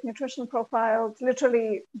district nutrition profiles,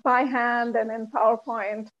 literally by hand and in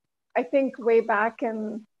PowerPoint, I think way back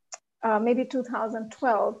in maybe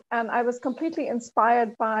 2012. And I was completely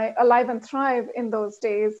inspired by Alive and Thrive in those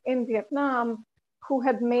days in Vietnam, who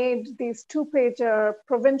had made these 2-pager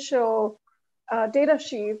provincial data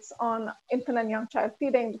sheets on infant and young child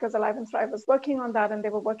feeding, because Alive and Thrive was working on that, and they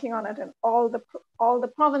were working on it in all the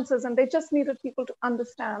provinces, and they just needed people to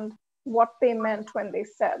understand what they meant when they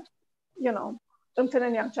said, infant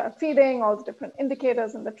and young child feeding, all the different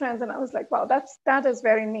indicators and the trends. And I was like, wow, that is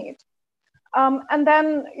very neat. And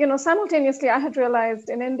then, simultaneously, I had realized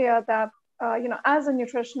in India that, as a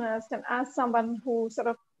nutritionist and as someone who sort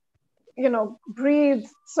of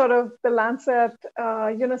breathes sort of the Lancet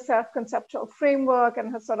UNICEF conceptual framework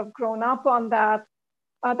and has sort of grown up on that,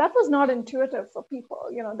 that was not intuitive for people.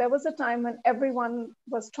 There was a time when everyone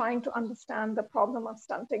was trying to understand the problem of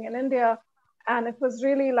stunting in India. And it was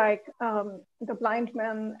really like the blind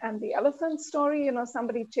men and the elephant story.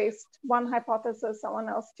 Somebody chased one hypothesis, someone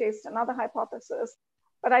else chased another hypothesis.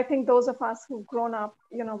 But I think those of us who've grown up,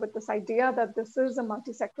 with this idea that this is a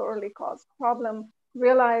multi-sectorally caused problem,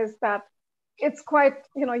 realize that it's quite,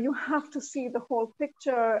 you have to see the whole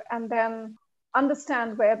picture and then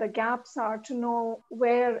understand where the gaps are to know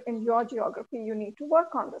where in your geography you need to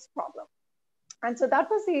work on this problem. And so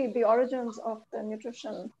that was the origins of the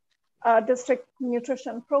nutrition, district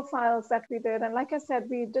nutrition profiles that we did. And like I said,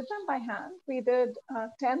 we did them by hand. We did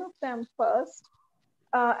 10 of them first,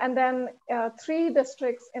 and then 3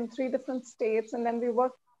 districts in 3 different states. And then we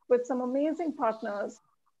worked with some amazing partners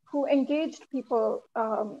who engaged people,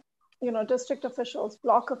 district officials,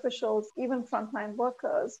 block officials, even frontline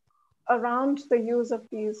workers around the use of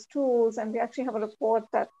these tools. And we actually have a report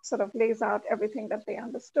that sort of lays out everything that they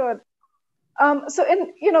understood. So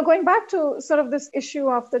going back to sort of this issue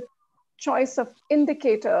of the choice of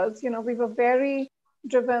indicators, we were very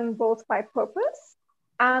driven both by purpose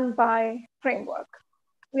and by framework,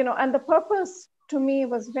 and the purpose to me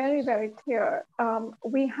was very, very clear.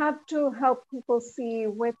 We had to help people see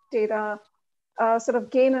with data, sort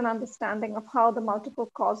of gain an understanding of how the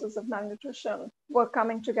multiple causes of malnutrition were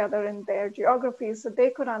coming together in their geographies, so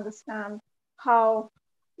they could understand how,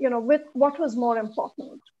 with what was more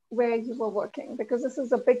important where you were working, because this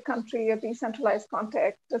is a big country, a decentralized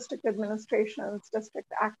context, district administrations,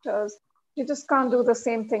 district actors, you just can't do the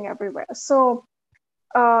same thing everywhere. So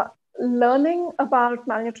learning about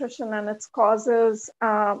malnutrition and its causes,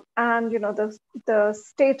 and the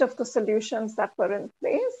state of the solutions that were in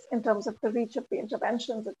place in terms of the reach of the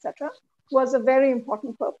interventions, etc., was a very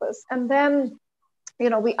important purpose. And then,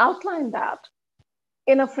 we outlined that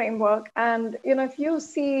in a framework. And if you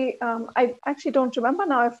see, I actually don't remember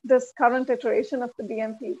now if this current iteration of the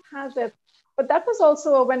DMP has it, but that was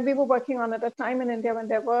also when we were working on it at a time in India when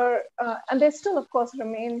there were, and there still of course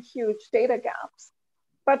remain huge data gaps,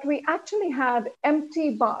 but we actually had empty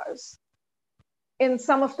bars in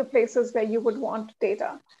some of the places where you would want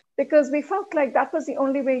data, because we felt like that was the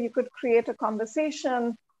only way you could create a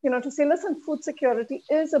conversation, to say, listen, food security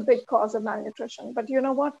is a big cause of malnutrition, but you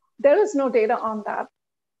know what? There is no data on that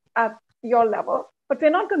at your level, but we're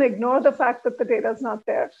not going to ignore the fact that the data is not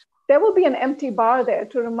there. There will be an empty bar there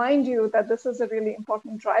to remind you that this is a really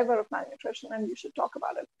important driver of malnutrition and you should talk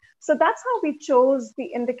about it. So that's how we chose the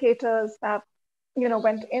indicators that,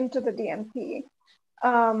 went into the DMP.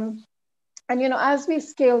 And as we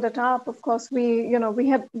scaled it up, of course, we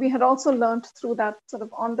had also learned through that sort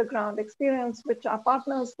of on the ground experience, which our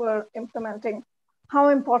partners were implementing, how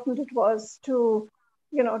important it was to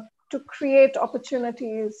create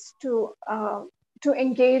opportunities to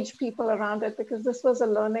engage people around it, because this was a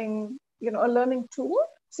learning tool.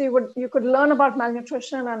 So you could learn about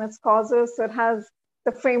malnutrition and its causes. So it has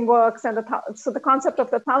the frameworks and so the concept of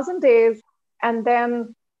the 1,000 days, and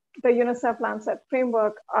then the UNICEF Lancet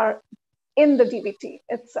framework are in the DVT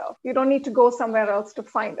itself. You don't need to go somewhere else to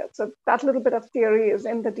find it. So that little bit of theory is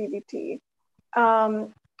in the DVT.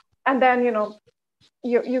 And then,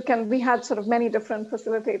 we had sort of many different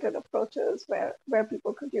facilitated approaches where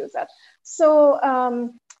people could use that. So,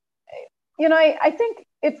 I think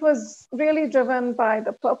it was really driven by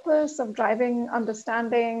the purpose of driving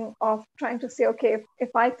understanding, of trying to say, okay,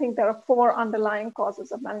 if I think there are 4 underlying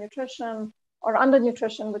causes of malnutrition or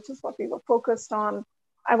undernutrition, which is what we were focused on,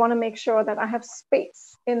 I want to make sure that I have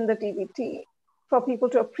space in the DVT for people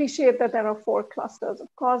to appreciate that there are 4 clusters of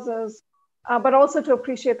causes, but also to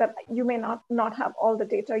appreciate that you may not have all the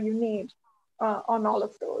data you need on all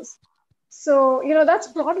of those. So, that's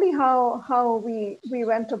broadly how we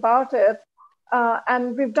went about it.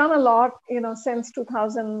 And we've done a lot, since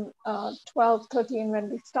 2012, 13,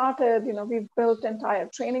 when we started. We've built entire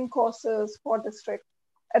training courses for district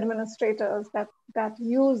administrators that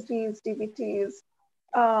use these DVTs.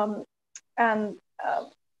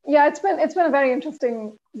 Yeah, it's been a very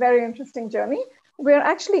interesting journey. We're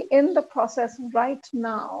actually in the process right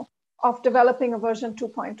now of developing a version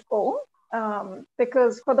 2.0,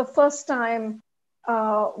 because for the first time,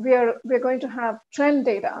 we're going to have trend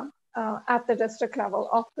data at the district level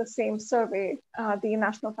of the same survey, the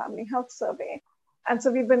National Family Health Survey. And so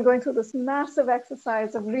we've been going through this massive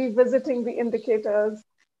exercise of revisiting the indicators,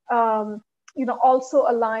 also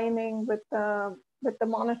aligning with the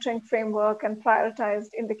monitoring framework and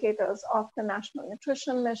prioritized indicators of the National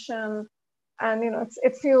Nutrition Mission. And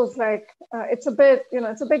it feels like it's a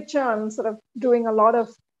big churn, sort of doing a lot of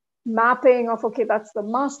mapping of, okay, that's the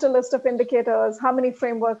master list of indicators. How many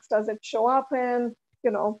frameworks does it show up in?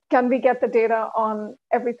 Can we get the data on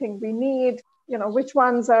everything we need? Which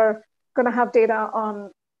ones are going to have data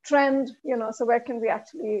on trend? So where can we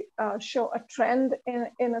actually show a trend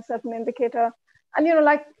in a certain indicator? And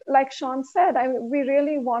like Shawn said, we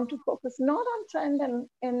really want to focus not on trend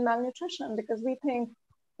in malnutrition, because we think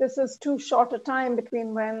this is too short a time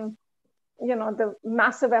between when the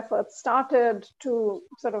massive efforts started to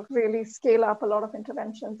sort of really scale up a lot of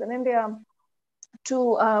interventions in India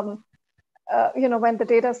to when the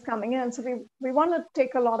data is coming in. So we want to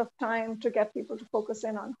take a lot of time to get people to focus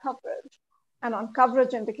in on coverage and on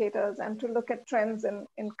coverage indicators, and to look at trends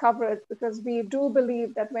in coverage, because we do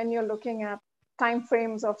believe that when you're looking at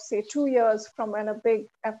timeframes of, say, 2 years from when a big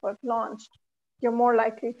effort launched, you're more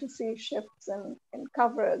likely to see shifts in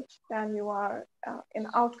coverage than you are in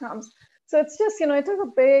outcomes. So it's just, it is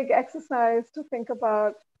a big exercise to think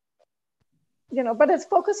about, but it's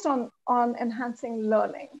focused on enhancing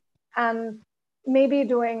learning and maybe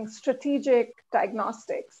doing strategic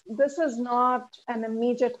diagnostics. This is not an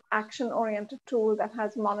immediate action-oriented tool that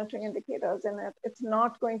has monitoring indicators in it. It's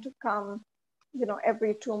not going to come,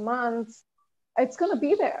 every 2 months. It's going to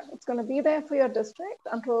be there. It's going to be there for your district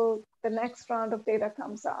until the next round of data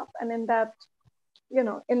comes up. And in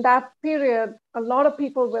that period, a lot of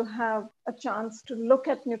people will have a chance to look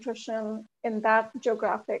at nutrition in that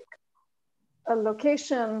geographic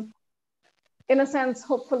location, in a sense,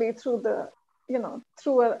 hopefully through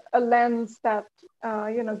a lens that,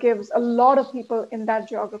 gives a lot of people in that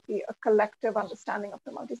geography a collective understanding of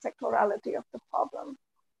the multisectorality of the problem.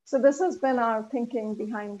 So this has been our thinking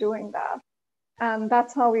behind doing that. And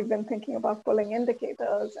that's how we've been thinking about pulling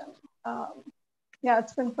indicators. And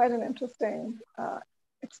it's been quite an interesting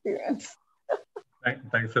experience.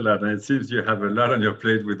 Thanks a lot. And it seems you have a lot on your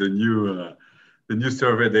plate with the new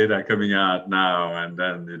survey data coming out now, and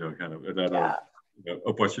then kind of a lot of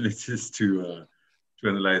opportunities to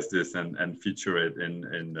analyze this and feature it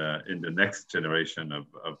in the next generation of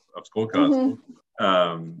scorecards.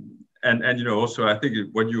 And also I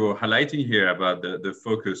think what you're highlighting here about the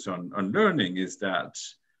focus on learning is that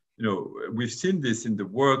we've seen this in the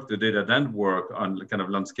work, the DataDENT work on kind of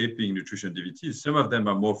landscaping nutrition DVTs. Some of them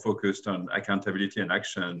are more focused on accountability and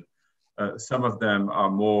action. Some of them are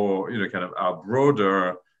more kind of are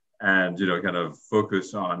broader and kind of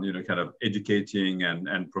focus on kind of educating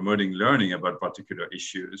and promoting learning about particular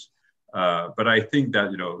issues. But I think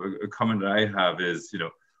that a comment that I have is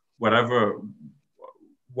whatever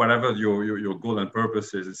your goal and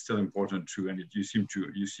purpose is, it's still important to, and you seem to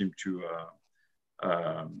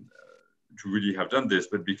really have done this,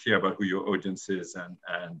 but be clear about who your audience is and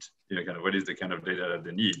kind of what is the kind of data that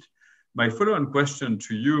they need. My follow-on question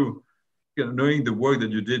to you, knowing the work that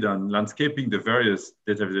you did on landscaping the various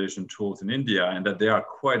data visualization tools in India, and that there are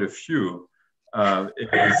quite a few,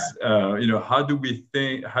 is how do you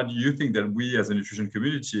think that we as a nutrition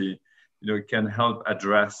community can help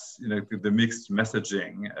address the mixed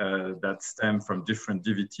messaging that stem from different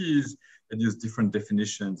DVTs that use different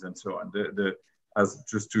definitions and so on? As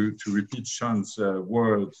just to repeat Shawn's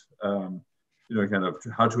words, kind of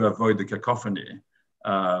how to avoid the cacophony.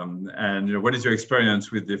 And what is your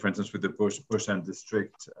experience with for instance, with the push and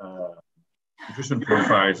district nutrition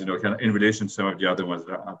profiles, kind of in relation to some of the other ones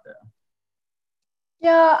that are out there?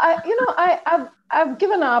 Yeah, I've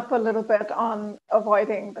given up a little bit on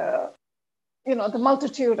avoiding the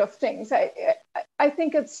multitude of things. I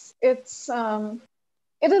think it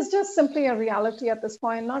is just simply a reality at this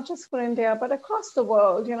point, not just for India, but across the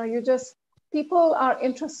world. People are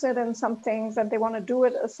interested in some things and they want to do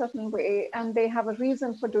it a certain way, and they have a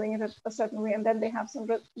reason for doing it a certain way, and then they have some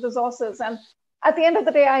resources. And at the end of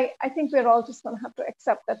the day, I think we're all just going to have to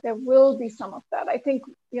accept that there will be some of that. I think,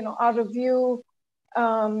 our review,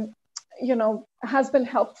 has been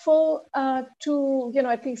helpful to,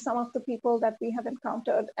 at least some of the people that we have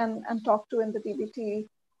encountered and talked to in the DVT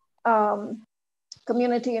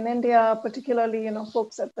community in India, particularly,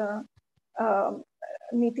 folks at the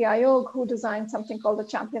Niti Aayog who designed something called the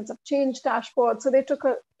Champions of Change dashboard. So they took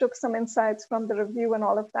some insights from the review and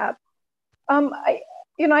all of that.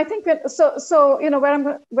 I think where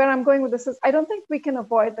I'm going with this is I don't think we can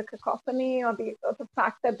avoid the cacophony or the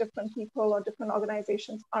fact that different people or different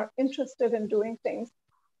organizations are interested in doing things.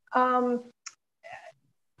 But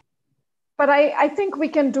I think we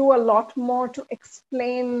can do a lot more to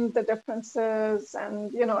explain the differences.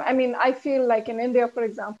 And, I feel like in India, for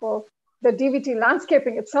example, the DVT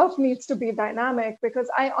landscaping itself needs to be dynamic, because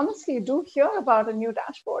I honestly do hear about a new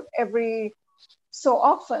dashboard every so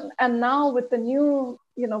often. And now with the new,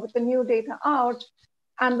 with the new data out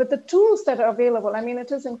and with the tools that are available,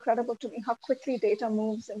 it is incredible to me how quickly data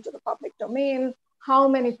moves into the public domain, how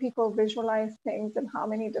many people visualize things in how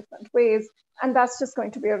many different ways. And that's just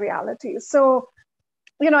going to be a reality. So,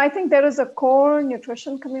 I think there is a core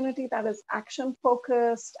nutrition community that is action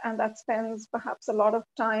focused and that spends perhaps a lot of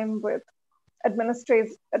time with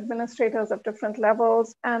administrators of different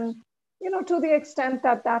levels. And, to the extent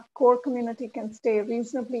that that core community can stay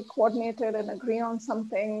reasonably coordinated and agree on some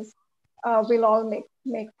things, we'll all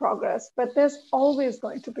make progress. But there's always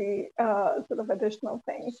going to be sort of additional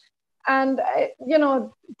things. And,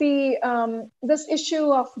 this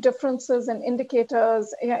issue of differences in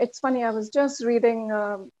indicators, it's funny, I was just reading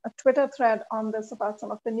a Twitter thread on this about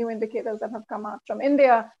some of the new indicators that have come out from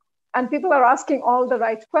India, and people are asking all the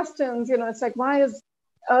right questions. It's like, why is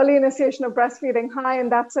early initiation of breastfeeding high in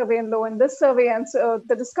that survey and low in this survey? And so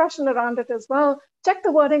the discussion around it as well, check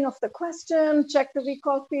the wording of the question, check the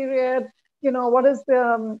recall period, what is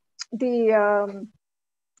the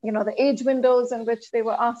age windows in which they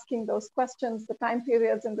were asking those questions, the time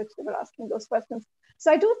periods in which they were asking those questions.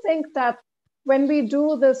 So I do think that when we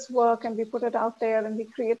do this work and we put it out there and we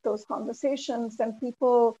create those conversations, then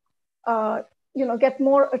people, get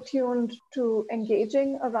more attuned to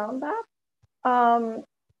engaging around that.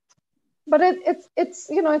 But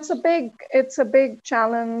it's a big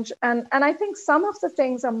challenge, and I think some of the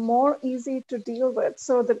things are more easy to deal with.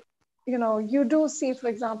 So that you do see, for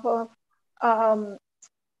example,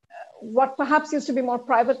 what perhaps used to be more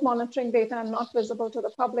private monitoring data and not visible to the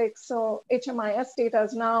public. So HMIS data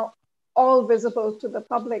is now all visible to the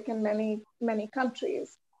public in many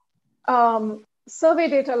countries. Survey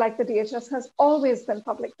data like the DHS has always been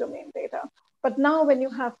public domain data. But now when you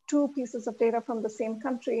have two pieces of data from the same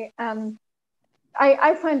country, and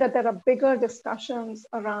I find that there are bigger discussions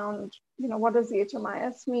around, what does the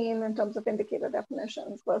HMIS mean in terms of indicator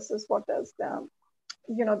definitions versus what does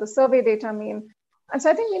the survey data mean? And so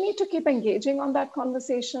I think we need to keep engaging on that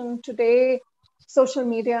conversation. Today, social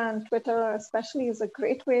media and Twitter especially is a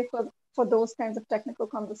great way for those kinds of technical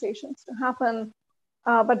conversations to happen.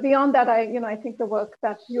 But beyond that, I think the work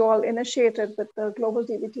that you all initiated with the global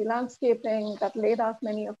DVT landscaping that laid out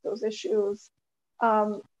many of those issues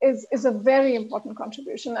is a very important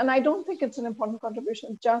contribution. And I don't think it's an important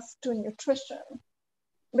contribution just to nutrition,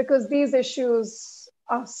 because these issues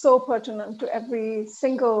are so pertinent to every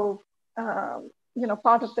single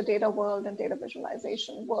part of the data world and data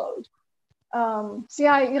visualization world. So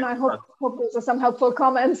yeah, I hope those are some helpful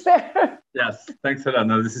comments there. Yes, thanks a lot.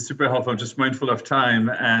 No, this is super helpful. I'm just mindful of time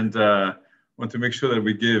and want to make sure that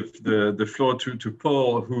we give the floor to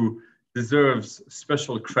Paul, who deserves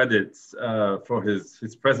special credits for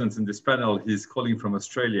his presence in this panel. He's calling from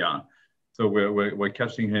Australia, so we're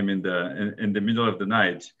catching him in the middle of the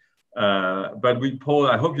night. But Paul,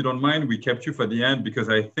 I hope you don't mind. We kept you for the end because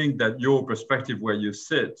I think that your perspective, where you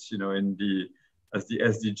sit, as the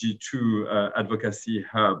SDG2 Advocacy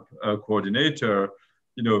Hub coordinator,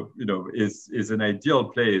 is an ideal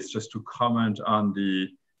place just to comment on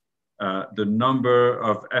the number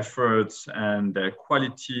of efforts and their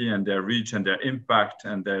quality and their reach and their impact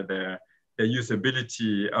and their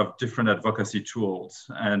usability of different advocacy tools.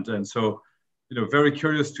 And so, very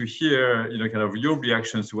curious to hear, kind of your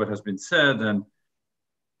reactions to what has been said, and,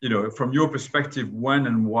 from your perspective, when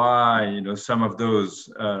and why, some of those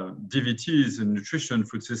DVTs in nutrition,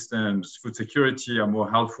 food systems, food security are more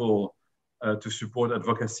helpful to support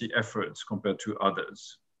advocacy efforts compared to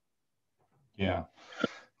others. Yeah,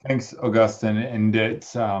 thanks, Augustin, and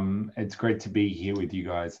it's great to be here with you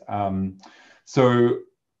guys. So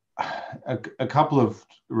a couple of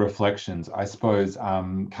reflections, I suppose.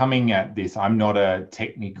 Coming at this, I'm not a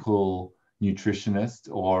technical nutritionist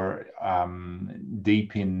or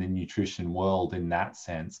deep in the nutrition world in that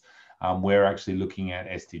sense. We're actually looking at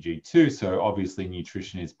SDG2, so obviously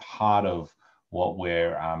nutrition is part of what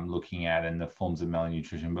we're looking at in the forms of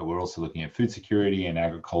malnutrition, but we're also looking at food security and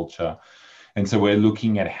agriculture. And so we're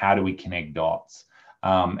looking at how do we connect dots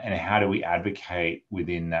and how do we advocate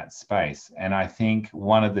within that space. And I think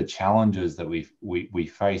one of the challenges that we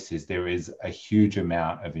face is there is a huge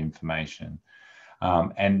amount of information.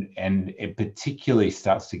 And it particularly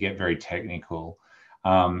starts to get very technical.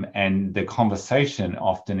 And the conversation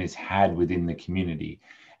often is had within the community.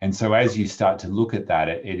 And so as you start to look at that,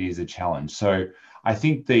 it is a challenge. So I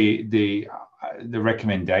think the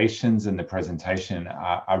recommendations and the presentation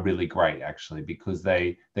are really great, actually, because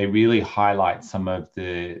they really highlight some of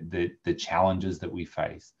the challenges that we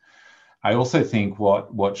face. I also think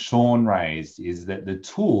what Shawn raised is that the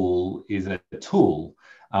tool is a tool.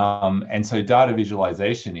 And so data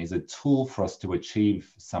visualization is a tool for us to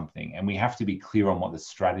achieve something. And we have to be clear on what the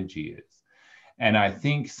strategy is. And I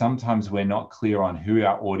think sometimes we're not clear on who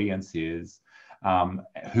our audience is,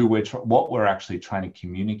 what we're actually trying to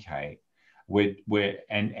communicate.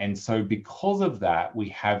 And so because of that, we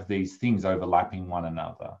have these things overlapping one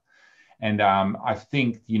another. And I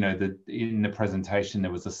think, that in the presentation,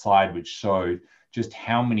 there was a slide which showed just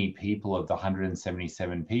how many people of the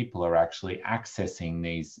 177 people are actually accessing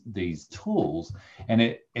these tools.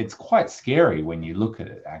 And it's quite scary when you look at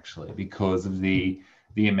it, actually, because of the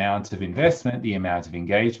amount of investment, the amount of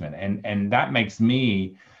engagement. And that makes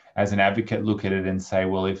me, as an advocate, look at it and say,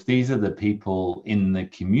 well, if these are the people in the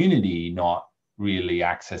community not really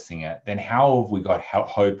accessing it, then how have we got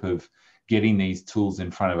hope of getting these tools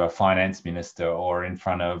in front of a finance minister or in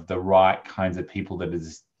front of the right kinds of people that are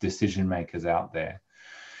decision makers out there?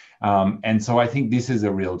 And so I think this is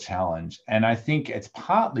a real challenge. And I think it's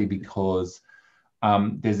partly because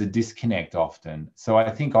there's a disconnect often. So I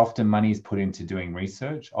think often money is put into doing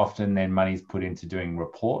research, often then money is put into doing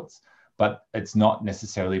reports, but it's not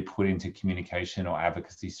necessarily put into communication or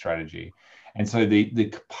advocacy strategy. And so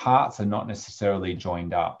the parts are not necessarily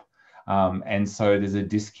joined up. And so there's a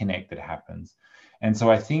disconnect that happens. And so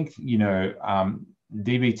I think,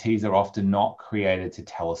 DVTs are often not created to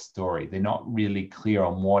tell a story. They're not really clear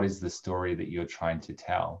on what is the story that you're trying to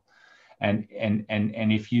tell. And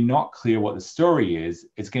if you're not clear what the story is,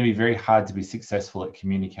 it's going to be very hard to be successful at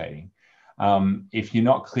communicating. If you're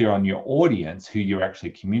not clear on your audience, who you're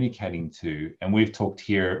actually communicating to, and we've talked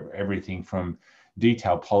here everything from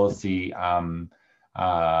detailed policy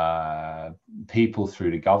people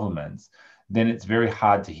through to governments, then it's very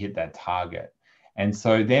hard to hit that target. And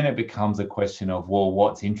so then it becomes a question of, well,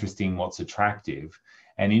 what's interesting, what's attractive?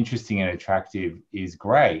 And interesting and attractive is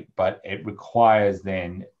great, but it requires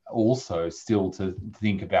then also still to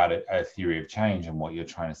think about a theory of change and what you're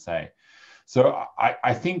trying to say. So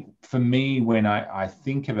I think for me, when I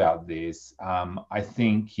think about this, I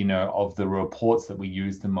think, of the reports that we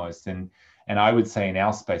use the most, and And I would say in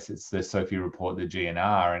our space, it's the Sophie report, the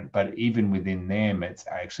GNR, but even within them, it's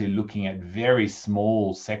actually looking at very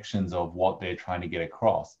small sections of what they're trying to get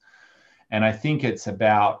across. And I think it's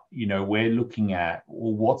about, we're looking at,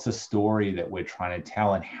 well, what's a story that we're trying to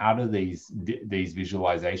tell, and how do these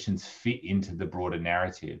visualizations fit into the broader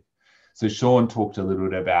narrative? So Shawn talked a little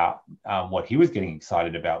bit about what he was getting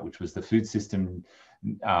excited about, which was the food system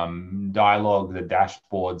dialogue, the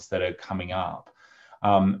dashboards that are coming up.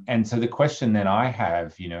 And so the question that I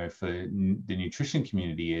have, for the nutrition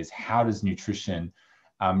community is, how does nutrition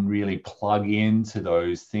really plug into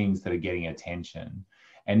those things that are getting attention,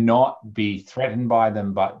 and not be threatened by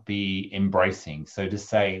them, but be embracing? So to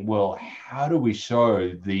say, well, how do we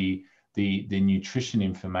show the nutrition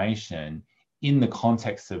information in the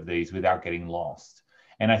context of these without getting lost?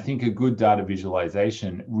 And I think a good data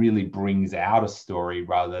visualization really brings out a story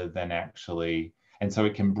rather than actually, and so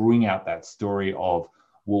it can bring out that story of,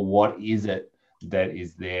 well, what is it that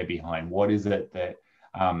is there behind? What is it that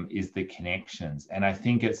is the connections? And I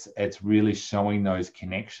think it's really showing those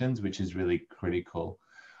connections, which is really critical.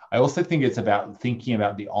 I also think it's about thinking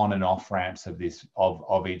about the on and off ramps of this,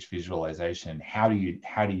 of each visualization. How do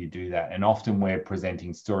you do that? And often we're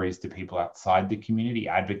presenting stories to people outside the community,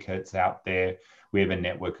 advocates out there. We have a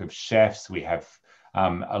network of chefs. We have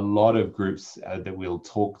a lot of groups that we'll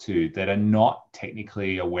talk to that are not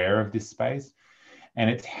technically aware of this space. And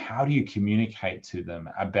it's, how do you communicate to them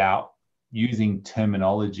about using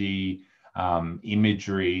terminology,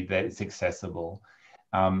 imagery that is accessible?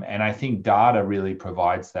 And I think data really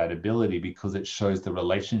provides that ability, because it shows the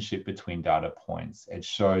relationship between data points. It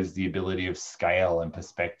shows the ability of scale and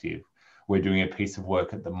perspective. We're doing a piece of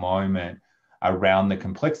work at the moment around the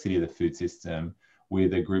complexity of the food system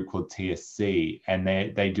with a group called TSC, and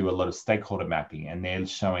they do a lot of stakeholder mapping, and they're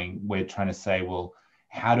showing, we're trying to say, well,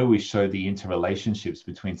 how do we show the interrelationships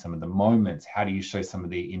between some of the moments? How do you show some of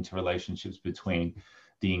the interrelationships between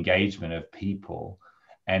the engagement of people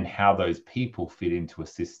and how those people fit into a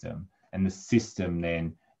system, and the system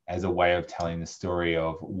then as a way of telling the story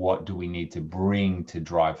of what do we need to bring to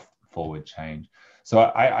drive forward change?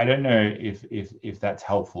 So I don't know if that's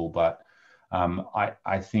helpful, but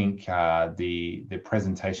I think the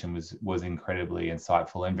presentation was incredibly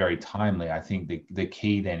insightful and very timely. I think the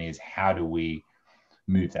key then is, how do we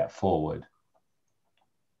move that forward?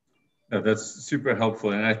 That's super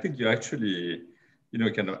helpful, and I think you actually,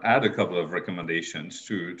 kind of add a couple of recommendations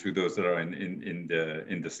to those that are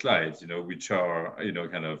in the slides, which are,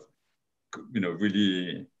 kind of,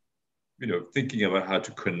 really, thinking about how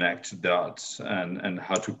to connect dots and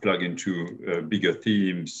how to plug into bigger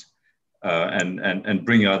themes and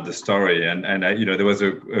bring out the story. And there was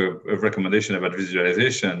a recommendation about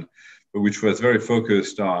visualization, which was very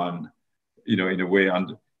focused on, in a way,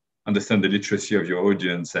 understand the literacy of your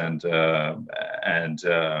audience and kind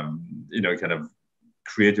of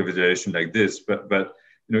create a visualization like this. But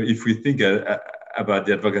if we think about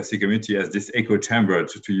the advocacy community as this echo chamber,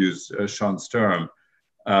 to use Shawn's term,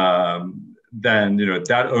 then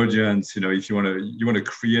that audience, if you want to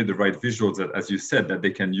create the right visuals that, as you said, that they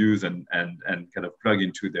can use and kind of plug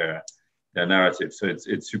into their narrative. So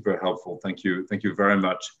it's super helpful. Thank you very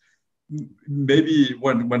much. Maybe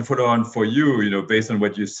one follow on for you, based on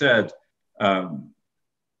what you said.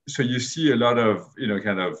 So you see a lot of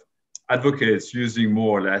kind of advocates using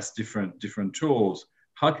more or less different tools.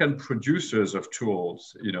 How can producers of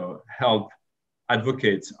tools help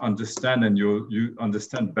advocates understand and you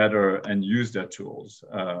understand better and use their tools?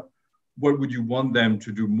 What would you want them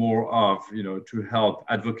to do more of, to help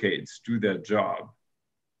advocates do their job?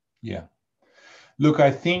 Yeah. Look,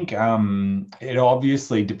 I think it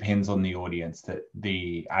obviously depends on the audience that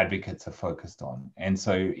the advocates are focused on. And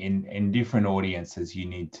so in different audiences, you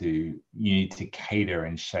need to cater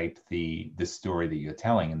and shape the story that you're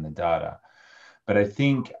telling and the data. But I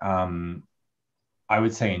think I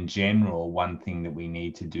would say in general, one thing that we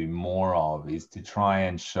need to do more of is to try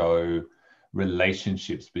and show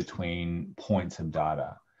relationships between points of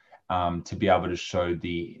data, to be able to show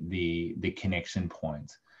the connection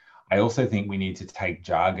points. I also think we need to take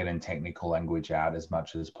jargon and technical language out as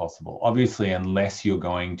much as possible. Obviously, unless you're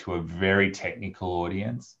going to a very technical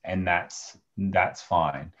audience, and that's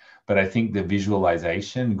fine. But I think the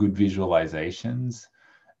visualization, good visualizations,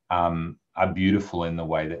 are beautiful in the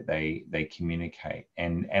way that they communicate.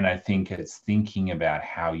 And I think it's thinking about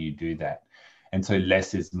how you do that. And so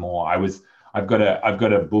less is more. I've got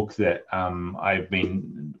a book that I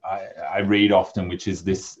read often, which is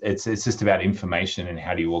this. It's just about information and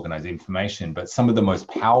how do you organize information. But some of the most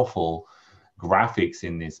powerful graphics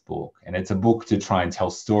in this book, and it's a book to try and tell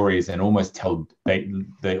stories and almost tell.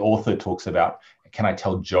 The author talks about can I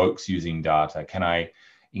tell jokes using data? Can I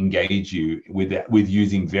engage you with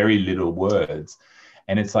using very little words?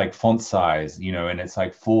 And it's like font size, you know, and it's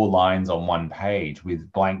like 4 lines on one page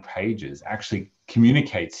with blank pages actually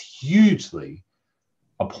communicates hugely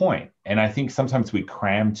a point. And I think sometimes we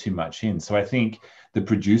cram too much in. So I think the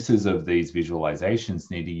producers of these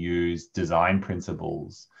visualizations need to use design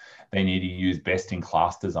principles. They need to use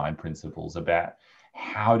best-in-class design principles about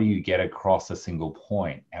how do you get across a single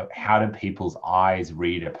point? How do people's eyes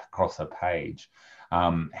read across a page?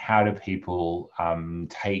 How do people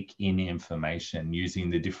take in information using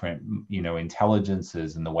the different, you know,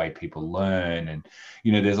 intelligences and the way people learn? And,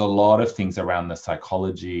 you know, there's a lot of things around the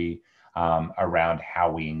psychology, around how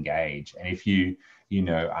we engage. And if you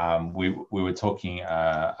know, we were talking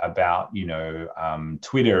about, you know,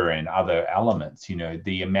 Twitter and other elements, you know,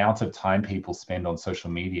 the amount of time people spend on social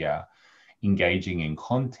media engaging in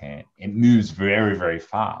content, it moves very, very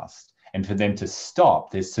fast. And for them to stop,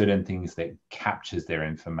 there's certain things that captures their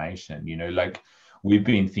information, you know, like we've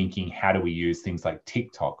been thinking, how do we use things like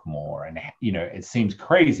TikTok more? And, you know, it seems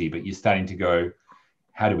crazy, but you're starting to go,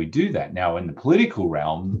 how do we do that? Now, in the political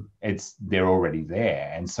realm, they're already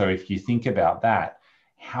there. And so if you think about that,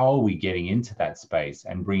 how are we getting into that space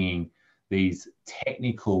and bringing these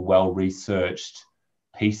technical, well-researched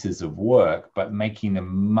pieces of work, but making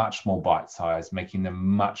them much more bite-sized, making them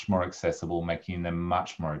much more accessible, making them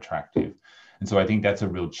much more attractive? And so I think that's a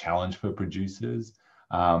real challenge for producers.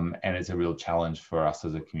 And it's a real challenge for us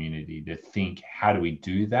as a community to think, how do we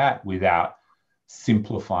do that without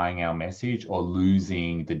simplifying our message or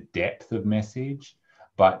losing the depth of message?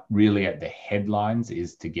 But really at the headlines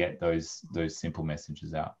is to get those simple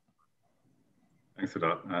messages out. Thanks for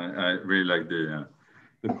that. I really like the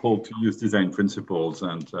call to use design principles.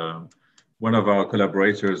 And one of our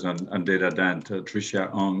collaborators on DataDENT,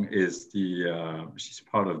 Tricia Ong, is she's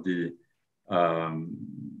part of the,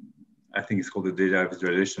 I think it's called the Data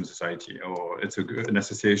Visualization Society, or it's an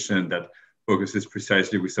association that focuses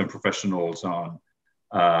precisely with some professionals on,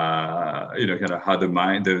 you know, kind of how the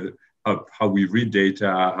mind, how we read data,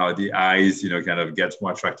 how the eyes, you know, kind of gets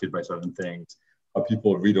more attracted by certain things, how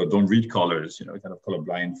people read or don't read colors, you know, kind of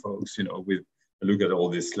colorblind folks, you know, look at all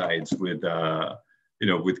these slides with, you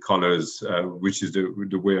know, with colors, which is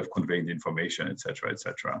the way of conveying the information, et cetera, et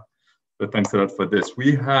cetera. But thanks a lot for this.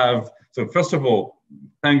 So first of all,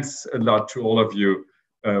 thanks a lot to all of you.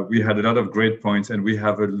 We had a lot of great points, and we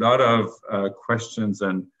have a lot of questions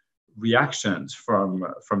and reactions from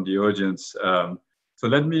the audience. So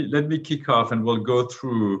let me kick off, and we'll go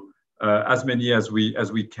through as many as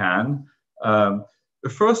we can. The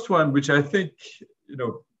first one, which I think, you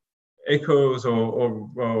know, echoes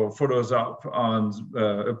or follows up on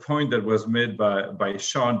a point that was made by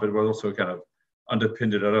Shawn, but was also kind of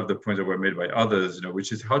underpinned a lot of the points that were made by others, you know,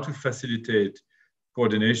 which is how to facilitate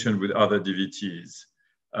coordination with other DVTs.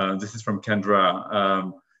 This is from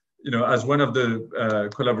Kendra. You know, as one of the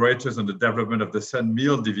collaborators on the development of the Sun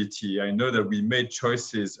Meal DVT, I know that we made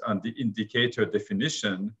choices on the indicator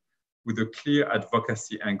definition with a clear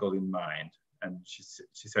advocacy angle in mind. And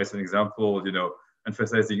she cites an example, you know,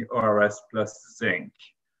 emphasizing ORS plus zinc,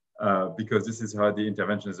 because this is how the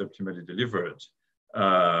intervention is optimally delivered.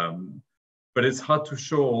 But it's hard to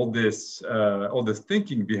show all this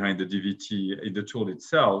thinking behind the DVT in the tool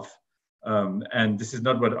itself. And this is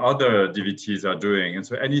not what other DVTs are doing. And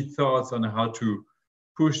so any thoughts on how to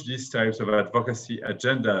push these types of advocacy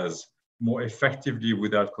agendas more effectively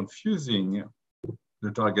without confusing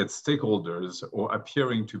the target stakeholders or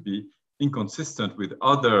appearing to be inconsistent with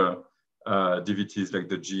other DVTs like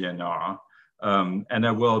the GNR? And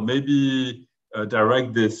I will maybe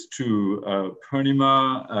direct this to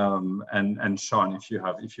Purnima and Shawn, if you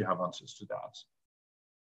have answers to that.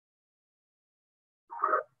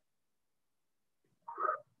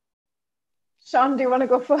 Shawn, do you want to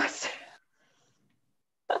go first?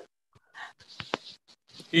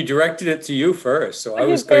 He directed it to you first, so I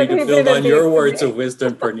was going to build on your words of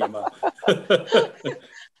wisdom, Purnima.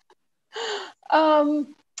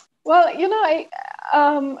 Well, you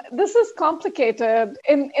know, this is complicated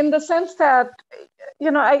in the sense that,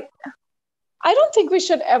 you know, I don't think we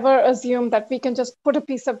should ever assume that we can just put a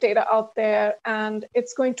piece of data out there and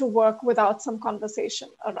it's going to work without some conversation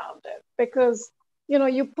around it. Because, you know,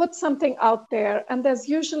 you put something out there and there's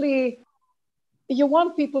usually, you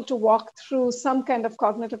want people to walk through some kind of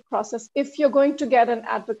cognitive process if you're going to get an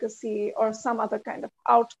advocacy or some other kind of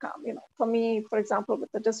outcome. You know, for me, for example,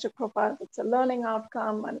 with the district profile, it's a learning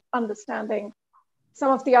outcome and understanding.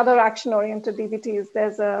 Some of the other action-oriented DVTs,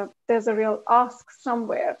 there's a real ask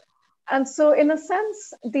somewhere. And so in a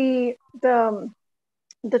sense, the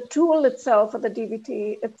tool itself or the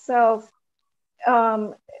DVT itself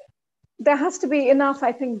there has to be enough,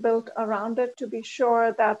 I think, built around it to be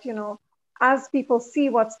sure that, you know, as people see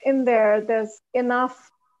what's in there, there's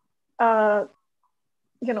enough,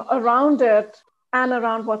 you know, around it and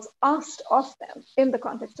around what's asked of them in the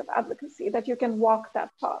context of advocacy, that you can walk that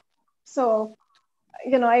path. So,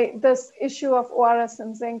 you know, this issue of ORS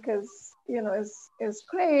and zinc is, you know, is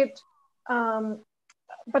great,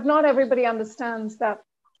 but not everybody understands that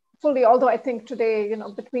fully. Although I think today, you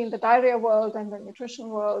know, between the diarrhea world and the nutrition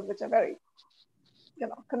world, which are very, you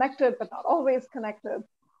know, connected but not always connected,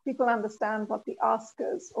 people understand what the ask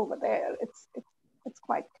is over there. It's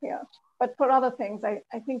quite clear. But for other things,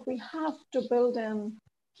 I think we have to build in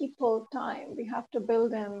people time. We have to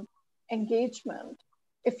build in engagement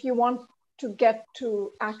if you want to get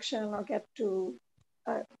to action or get to,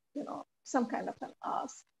 you know, some kind of an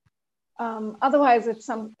ask. Otherwise,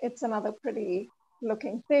 it's another pretty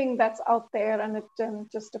looking thing that's out there, and it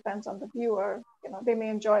just depends on the viewer. You know, they may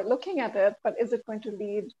enjoy looking at it, but is it going to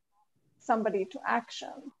lead somebody to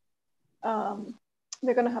action?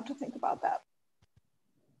 They're going to have to think about that.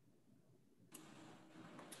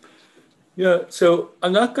 Yeah, so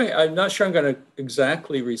I'm not sure I'm going to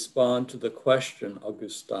exactly respond to the question,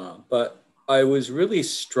 Augustin, but I was really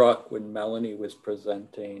struck when Melanie was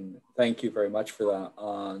presenting, thank you very much for that,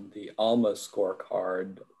 on the ALMA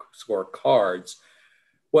scorecards.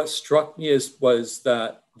 What struck me was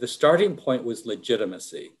that the starting point was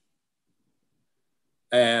legitimacy.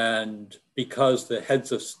 And because the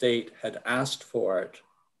heads of state had asked for it,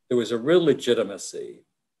 there was a real legitimacy.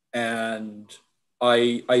 And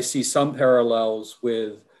I see some parallels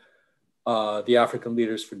with the African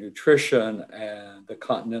Leaders for Nutrition and the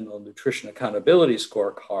Continental Nutrition Accountability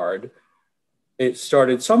Scorecard. It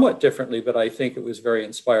started somewhat differently, but I think it was very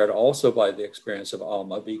inspired also by the experience of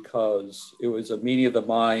ALMA, because it was a meeting of the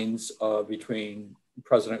minds between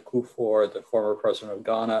President Kufuor, the former president of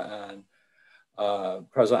Ghana,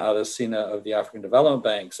 and President Adesina of the African Development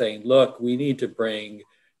Bank, saying, look, we need to bring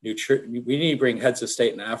heads of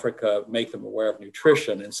state in Africa, make them aware of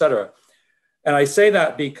nutrition, et cetera. And I say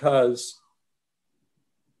that because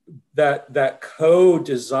that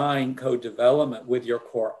co-design, co-development with your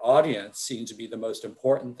core audience seems to be the most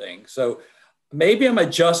important thing. So maybe I'm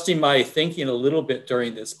adjusting my thinking a little bit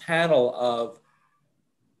during this panel of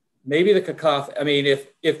maybe the cacophony. I mean,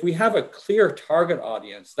 if we have a clear target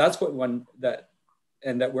audience, that's what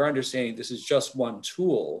and that we're understanding this is just one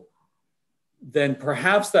tool, then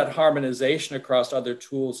perhaps that harmonization across other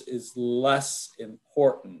tools is less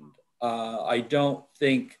important. I do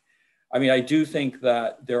think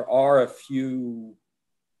that there are a few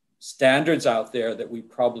standards out there that we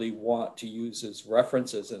probably want to use as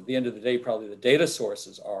references. At the end of the day, probably the data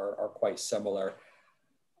sources are quite similar.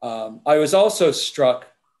 I was also struck,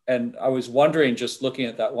 and I was wondering, just looking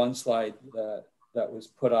at that one slide that was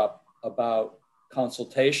put up about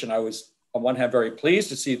consultation, I was on one hand very pleased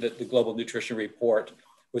to see that the Global Nutrition Report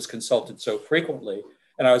was consulted so frequently.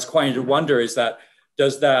 And I was going to wonder, is that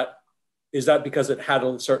because it had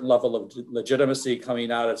a certain level of legitimacy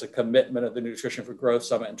coming out as a commitment of the Nutrition for Growth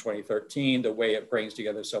Summit in 2013, the way it brings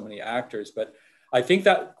together so many actors? But I think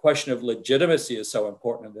that question of legitimacy is so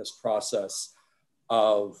important in this process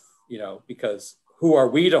of, you know, because who are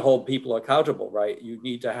we to hold people accountable, right?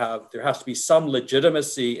 There has to be some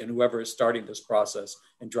legitimacy in whoever is starting this process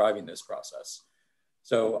and driving this process.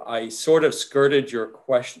 So I sort of skirted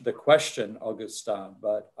the question, Augustin,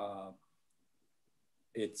 but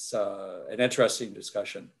it's an interesting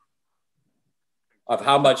discussion of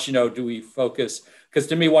how much, you know, do we focus? Because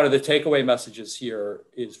to me, one of the takeaway messages here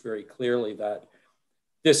is very clearly that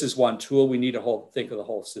this is one tool. We need to think of the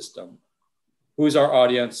whole system. Who's our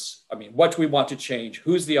audience? I mean, what do we want to change?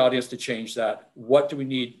 Who's the audience to change that? What do we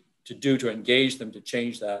need to do to engage them to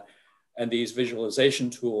change that? And these visualization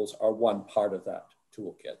tools are one part of that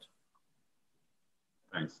toolkit.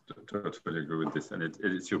 Thanks, totally agree with this. And it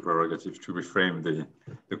is your prerogative to reframe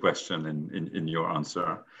the question in your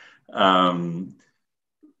answer.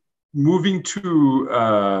 Moving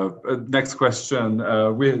to next question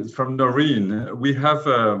from Noreen. We have,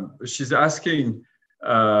 she's asking,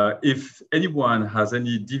 if anyone has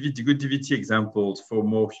any good DVT examples for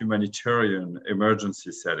more humanitarian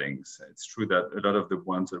emergency settings. It's true that a lot of the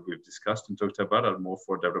ones that we've discussed and talked about are more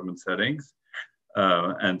for development settings.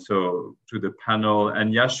 And so to the panel,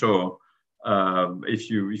 and Yasho, if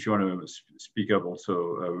you want to speak up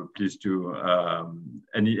also, please do.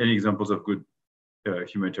 Any examples of good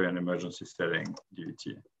humanitarian emergency setting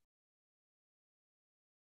DVT?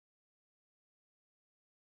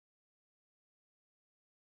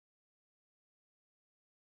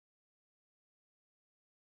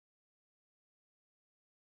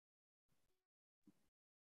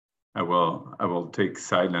 I will take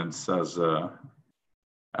silence as a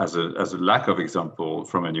lack of example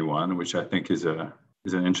from anyone, which I think is an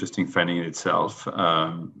interesting finding in itself.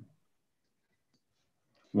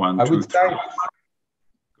 One, two, three.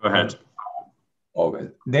 Go ahead.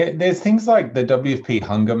 There's things like the WFP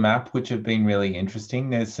hunger map, which have been really interesting.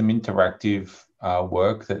 There's some interactive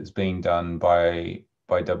work that's being done by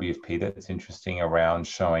WFP that's interesting around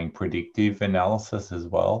showing predictive analysis as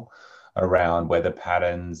well, around weather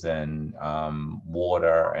patterns and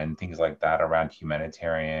water and things like that around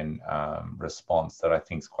humanitarian response that I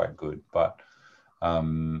think is quite good. But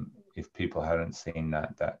if people hadn't seen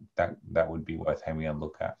that would be worth having a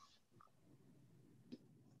look at.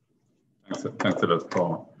 Thanks a lot,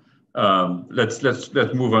 Paul. Let's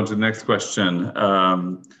move on to the next question.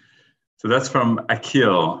 So that's from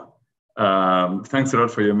Akil. Thanks a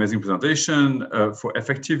lot for your amazing presentation. For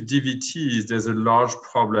effective DVTs, there's a large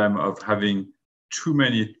problem of having too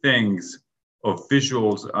many things or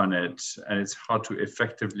visuals on it, and it's hard to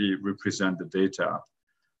effectively represent the data.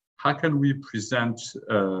 How can we present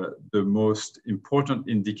the most important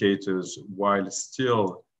indicators while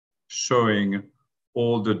still showing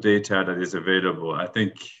all the data that is available? I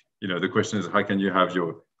think, the question is, how can you have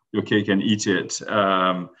your cake and eat it?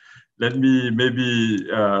 Let me maybe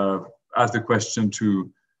ask the question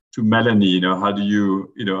to Melanie. How do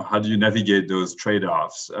you navigate those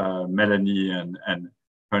trade-offs? Melanie and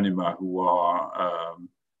Purnima, who are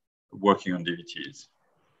working on DVTs.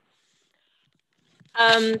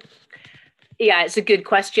 Yeah, it's a good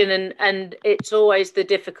question, and it's always the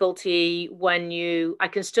difficulty when I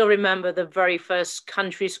can still remember the very first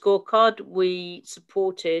country scorecard we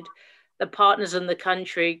supported. The partners in the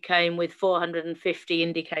country came with 450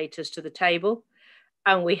 indicators to the table,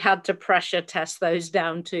 and we had to pressure test those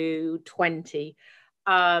down to 20.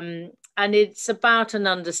 And it's about an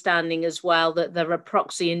understanding as well that there are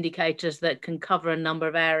proxy indicators that can cover a number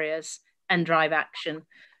of areas and drive action.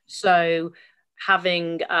 So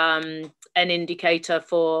having an indicator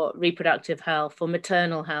for reproductive health, for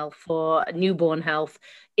maternal health, for newborn health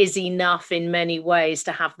is enough in many ways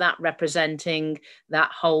to have that representing that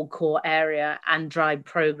whole core area and drive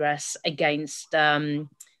progress against the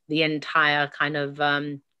entire kind of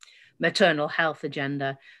maternal health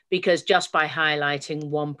agenda. Because just by highlighting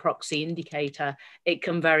one proxy indicator, it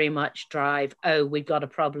can very much drive, oh, we've got a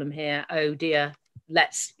problem here, oh dear,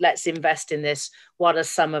 let's invest in this. What are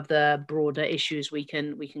some of the broader issues we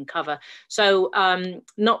can cover? So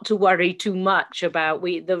not to worry too much about,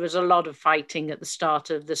 there was a lot of fighting at the start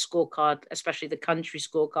of the scorecard, especially the country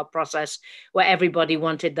scorecard process, where everybody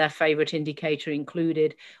wanted their favorite indicator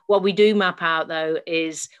included. What we do map out though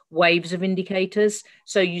is waves of indicators.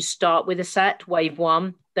 So you start with a set, wave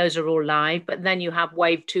 1, those are all live, but then you have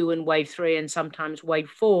wave 2 and wave 3 and sometimes wave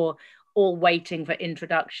 4, all waiting for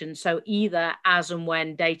introduction. So either as and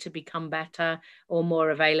when data become better or more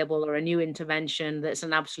available, or a new intervention that's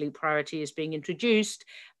an absolute priority is being introduced,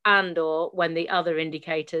 and or when the other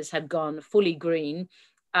indicators have gone fully green,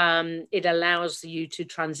 it allows you to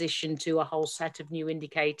transition to a whole set of new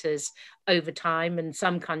indicators over time. And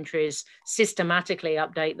some countries systematically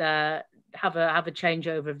update have a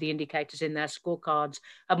changeover of the indicators in their scorecards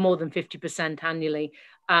of more than 50% annually.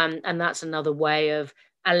 And that's another way of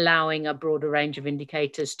allowing a broader range of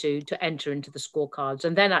indicators to enter into the scorecards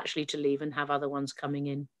and then actually to leave and have other ones coming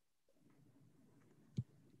in.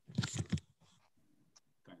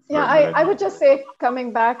 Yeah, I would just say,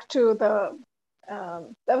 coming back to that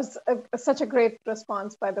was such a great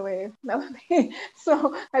response, by the way, Melanie.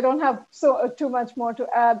 So I don't have too much more to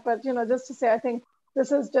add, but just to say, I think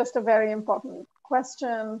this is just a very important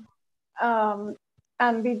question,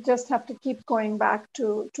 and we just have to keep going back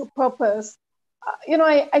to purpose.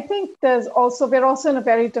 I think we're also in a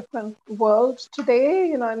very different world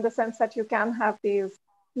today, in the sense that you can have these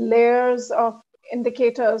layers of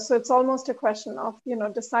indicators. So it's almost a question of,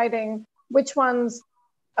 deciding which ones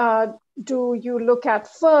do you look at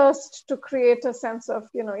first to create a sense of,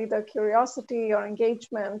 either curiosity or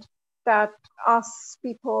engagement that asks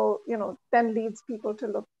people, then leads people to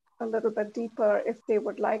look a little bit deeper if they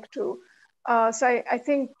would like to. So I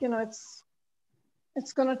think,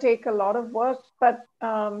 it's going to take a lot of work, but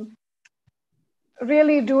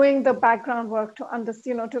really doing the background work to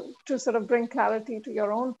understand, to sort of bring clarity to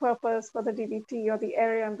your own purpose for the DVT or the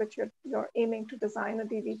area in which you're aiming to design a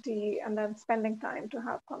DVT, and then spending time to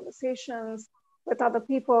have conversations with other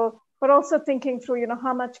people, but also thinking through,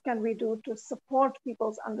 how much can we do to support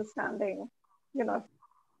people's understanding,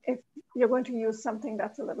 if you're going to use something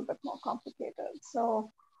that's a little bit more complicated.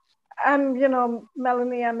 So,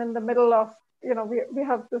 Melanie, I'm in the middle of, we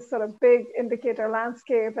have this sort of big indicator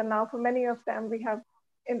landscape, and now for many of them, we have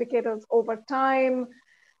indicators over time,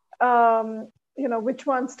 which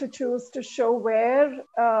ones to choose to show where.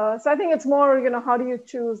 So I think it's more, how do you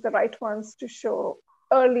choose the right ones to show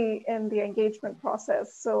early in the engagement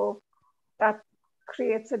process? So that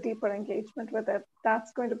creates a deeper engagement with it.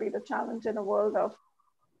 That's going to be the challenge in a world of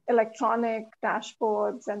electronic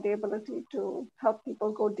dashboards and the ability to help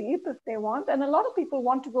people go deep if they want. And a lot of people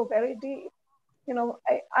want to go very deep.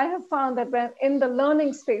 I have found that when in the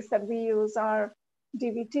learning space that we use our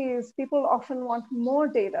DVTs, people often want more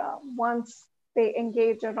data once they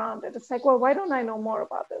engage around it. It's like, well, why don't I know more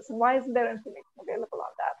about this? And why isn't there information available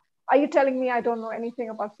on that? Are you telling me I don't know anything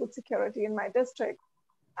about food security in my district?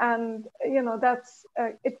 And that's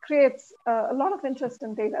it creates a lot of interest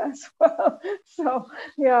in data as well. So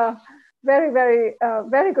yeah, very, very,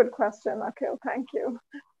 very good question, Akhil. Thank you.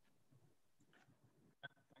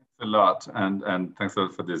 Thanks a lot, and thanks a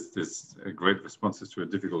lot for this great responses to a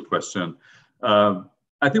difficult question.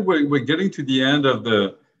 I think we're getting to the end of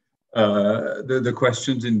the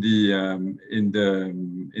questions in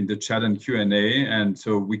the chat and Q&A, and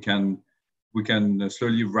so we can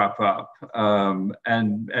slowly wrap up.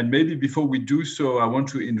 And maybe before we do so, I want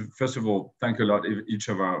to first of all thank a lot each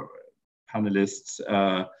of our panelists,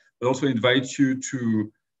 but also invite you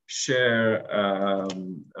to share a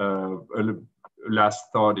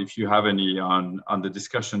last thought, if you have any, on the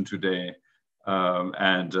discussion today,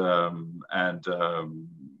 and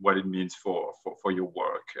what it means for your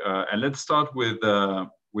work. And let's start with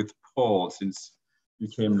Paul, since you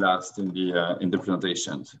came last in the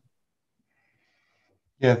presentations.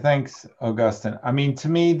 Yeah, thanks, Augustin. I mean, to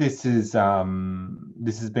me, this has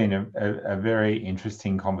been a very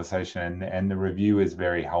interesting conversation, and the review is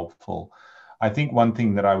very helpful. I think one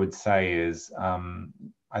thing that I would say is,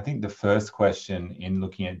 I think the first question in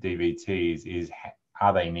looking at DVTs is,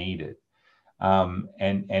 are they needed?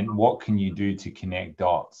 And what can you do to connect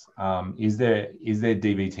dots? Is there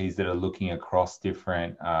DVTs that are looking across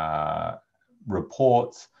different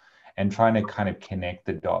reports and trying to kind of connect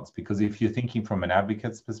the dots? Because if you're thinking from an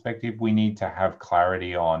advocate's perspective, we need to have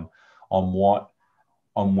clarity on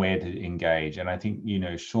where to engage. And I think,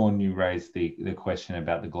 Shawn, you raised the question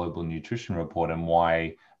about the Global Nutrition Report and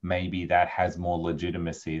why maybe that has more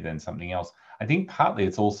legitimacy than something else. I think partly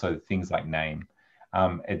it's also things like name.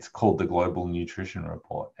 It's called the Global Nutrition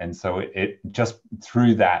Report. And so it just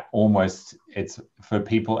through that, almost it's for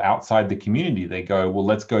people outside the community, they go, well,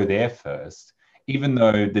 let's go there first, even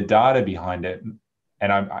though the data behind it,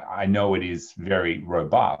 and I know it is very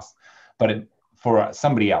robust, but for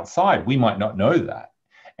somebody outside, we might not know that.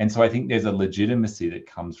 And so I think there's a legitimacy that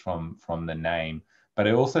comes from the name. But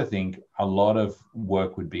I also think a lot of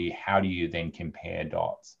work would be, how do you then compare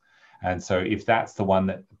dots? And so if that's the one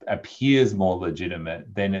that appears more legitimate,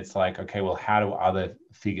 then it's like, okay, well, how do other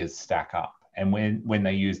figures stack up? And when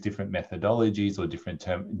they use different methodologies or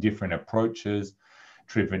different approaches,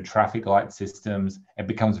 different traffic light systems, it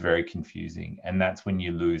becomes very confusing. And that's when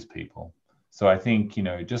you lose people. So I think,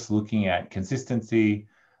 just looking at consistency,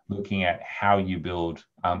 looking at how you build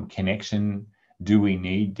connection. Do we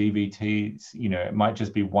need DVTs? It might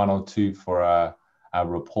just be one or two for a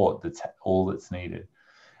report. That's all that's needed.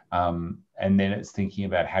 And then it's thinking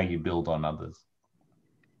about how you build on others.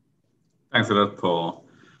 Thanks a lot, Paul.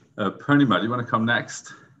 Purnima, do you want to come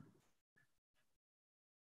next?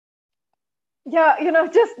 Yeah,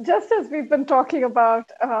 just as we've been talking about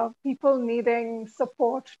people needing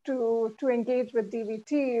support to engage with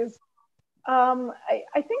DVTs, I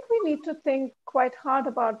think we need to think quite hard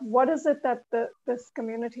about what is it that this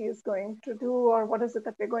community is going to do, or what is it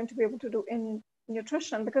that we're going to be able to do in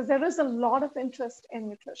nutrition, because there is a lot of interest in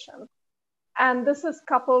nutrition. And this is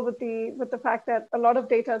coupled with the fact that a lot of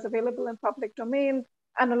data is available in public domain,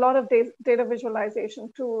 and a lot of data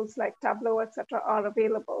visualization tools like Tableau, et cetera, are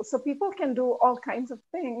available. So people can do all kinds of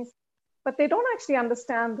things, but they don't actually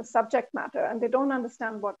understand the subject matter, and they don't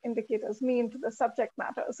understand what indicators mean to the subject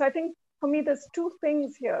matter. So I think for me, there's two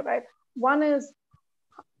things here, right? One is,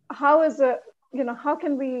 how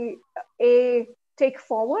can we take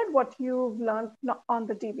forward what you've learned on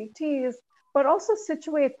the DVTs, but also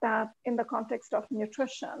situate that in the context of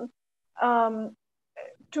nutrition,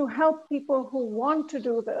 to help people who want to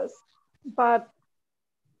do this, but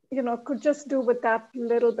could just do with that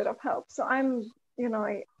little bit of help. So I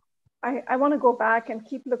want to go back and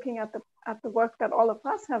keep looking at the work that all of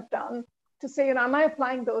us have done to say, am I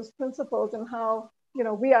applying those principles and how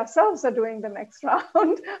we ourselves are doing the next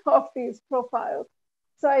round of these profiles.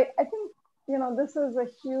 So I think this is a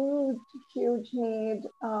huge, huge need,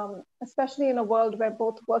 especially in a world where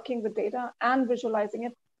both working with data and visualizing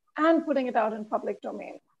it and putting it out in public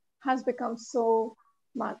domain has become so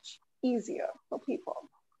much easier for people.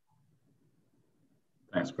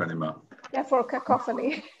 Thanks, Purnima. Yeah, for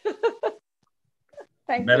cacophony.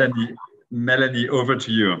 Thank you. Melanie, over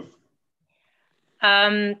to you.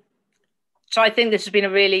 So I think this has been a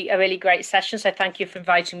really great session. So thank you for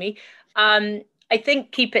inviting me. I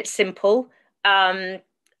think keep it simple. And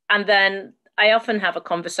then I often have a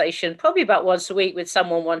conversation, probably about once a week, with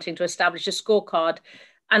someone wanting to establish a scorecard.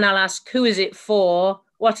 And I'll ask, who is it for?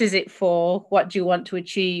 What is it for? What do you want to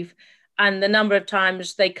achieve? And the number of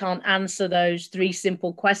times they can't answer those 3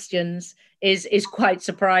 simple questions is quite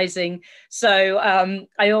surprising. So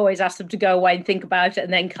I always ask them to go away and think about it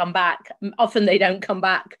and then come back. Often they don't come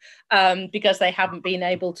back because they haven't been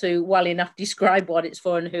able to well enough describe what it's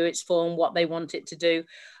for and who it's for and what they want it to do.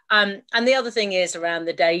 And the other thing is around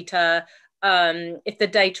the data. If the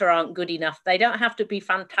data aren't good enough, they don't have to be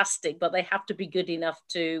fantastic, but they have to be good enough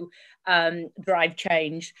to drive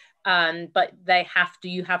change. But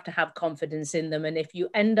you have to have confidence in them. And if you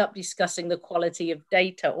end up discussing the quality of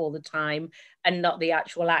data all the time and not the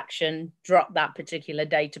actual action, drop that particular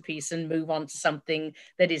data piece and move on to something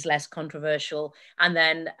that is less controversial. And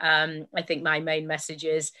then I think my main message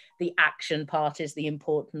is the action part is the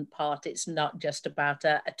important part. It's not just about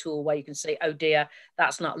a tool where you can say, oh dear,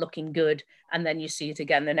 that's not looking good. And then you see it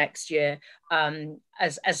again the next year.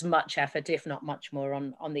 As much effort, if not much more,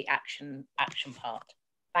 on the action part.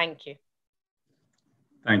 Thank you.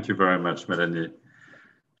 Thank you very much, Melanie.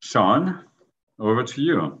 Shawn, over to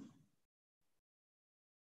you.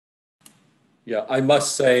 Yeah, I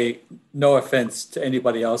must say, no offense to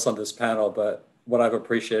anybody else on this panel, but what I've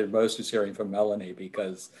appreciated most is hearing from Melanie,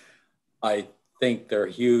 because I think there are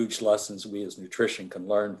huge lessons we as nutrition can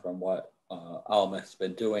learn from what Alma has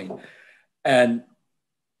been doing. And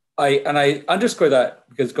I underscore that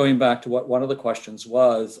because going back to what one of the questions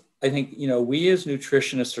was, I think, we as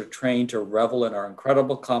nutritionists are trained to revel in our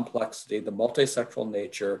incredible complexity, the multisectoral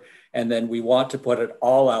nature, and then we want to put it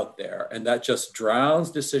all out there, and that just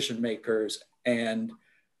drowns decision makers. And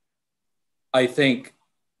I think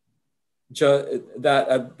that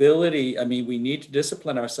ability, we need to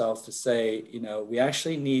discipline ourselves to say, we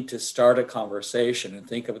actually need to start a conversation and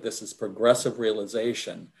think of this as progressive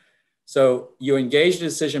realization. So you engage the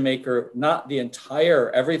decision maker, not the entire,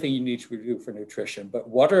 everything you need to do for nutrition, but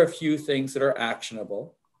what are a few things that are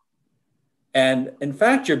actionable? And in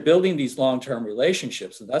fact, you're building these long-term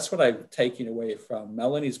relationships. And that's what I'm taking away from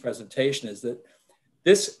Melanie's presentation, is that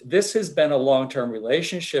this has been a long-term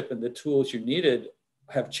relationship, and the tools you needed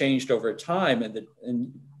have changed over time,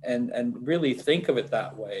 and really think of it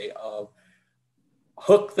that way of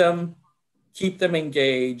hook them, keep them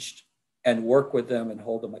engaged, and work with them and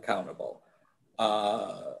hold them accountable.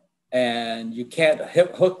 And you can't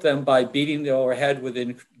hook them by beating them over the head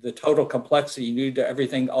within the total complexity. You need to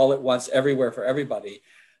everything all at once, everywhere for everybody.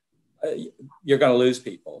 You're going to lose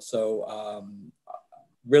people. So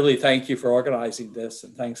really thank you for organizing this,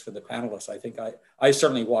 and thanks for the panelists. I think I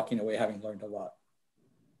certainly walking away having learned a lot.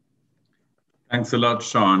 Thanks a lot,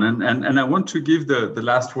 Shawn. And I want to give the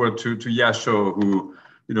last word to Yasho, who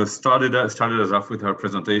started us off with her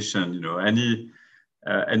presentation. Any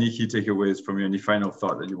key takeaways from you? Any final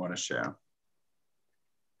thought that you want to share?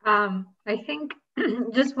 I think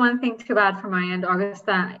just one thing to add from my end,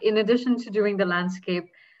 Augustin. In addition to doing the landscape,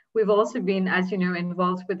 we've also been, as you know,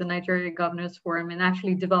 involved with the Nigeria Governors Forum in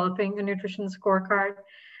actually developing a nutrition scorecard.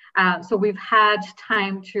 So we've had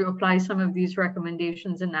time to apply some of these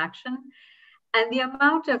recommendations in action. And the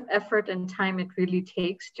amount of effort and time it really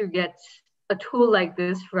takes to get a tool like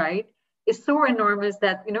this right is so enormous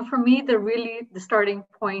that, for me, the starting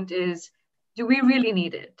point is, do we really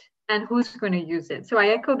need it? And who's going to use it? So I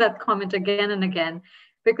echo that comment again and again,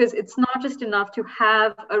 because it's not just enough to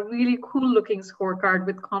have a really cool looking scorecard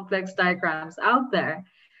with complex diagrams out there,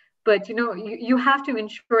 but you have to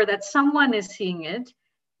ensure that someone is seeing it,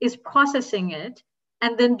 is processing it,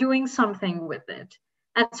 and then doing something with it.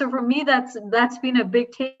 And so for me, that's been a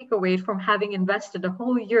big takeaway from having invested a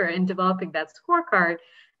whole year in developing that scorecard,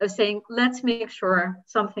 of saying, let's make sure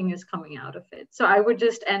something is coming out of it. So I would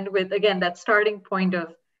just end with, again, that starting point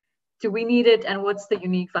of, do we need it, and what's the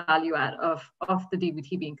unique value add of the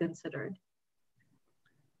DVT being considered?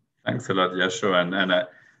 Thanks a lot, Yasho. And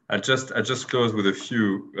I just close with a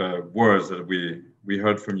few words that we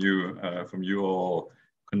heard from you all.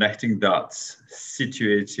 Connecting dots,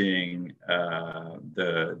 situating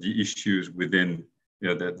the issues within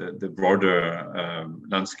the broader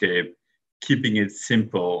landscape, keeping it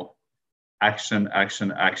simple, actions,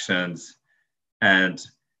 and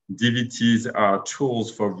DVTs are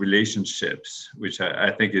tools for relationships, which I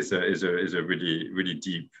think is a really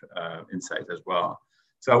deep insight as well.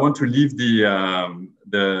 So I want to leave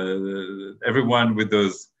everyone with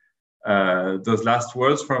those last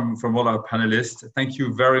words from all our panelists. Thank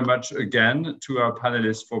you very much again to our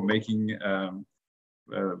panelists for making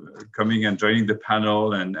coming and joining the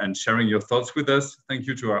panel and sharing your thoughts with us. Thank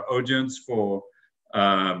you to our audience for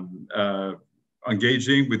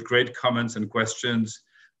engaging with great comments and questions.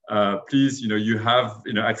 Please, you have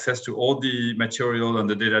access to all the material on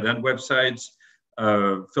the DataDENT website.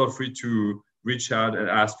 Feel free to reach out and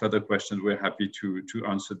ask further questions. We're happy to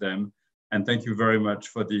answer them. And thank you very much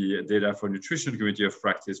for the Data for Nutrition Committee of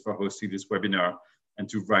Practice for hosting this webinar, and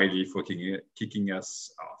to Riley for kicking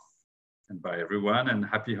us off. And bye everyone, and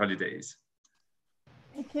happy holidays.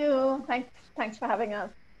 Thank you. Thanks for having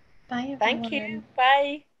us. Bye, everyone. Thank you.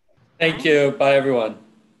 Bye. Thank you. Bye, everyone.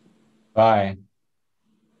 Bye.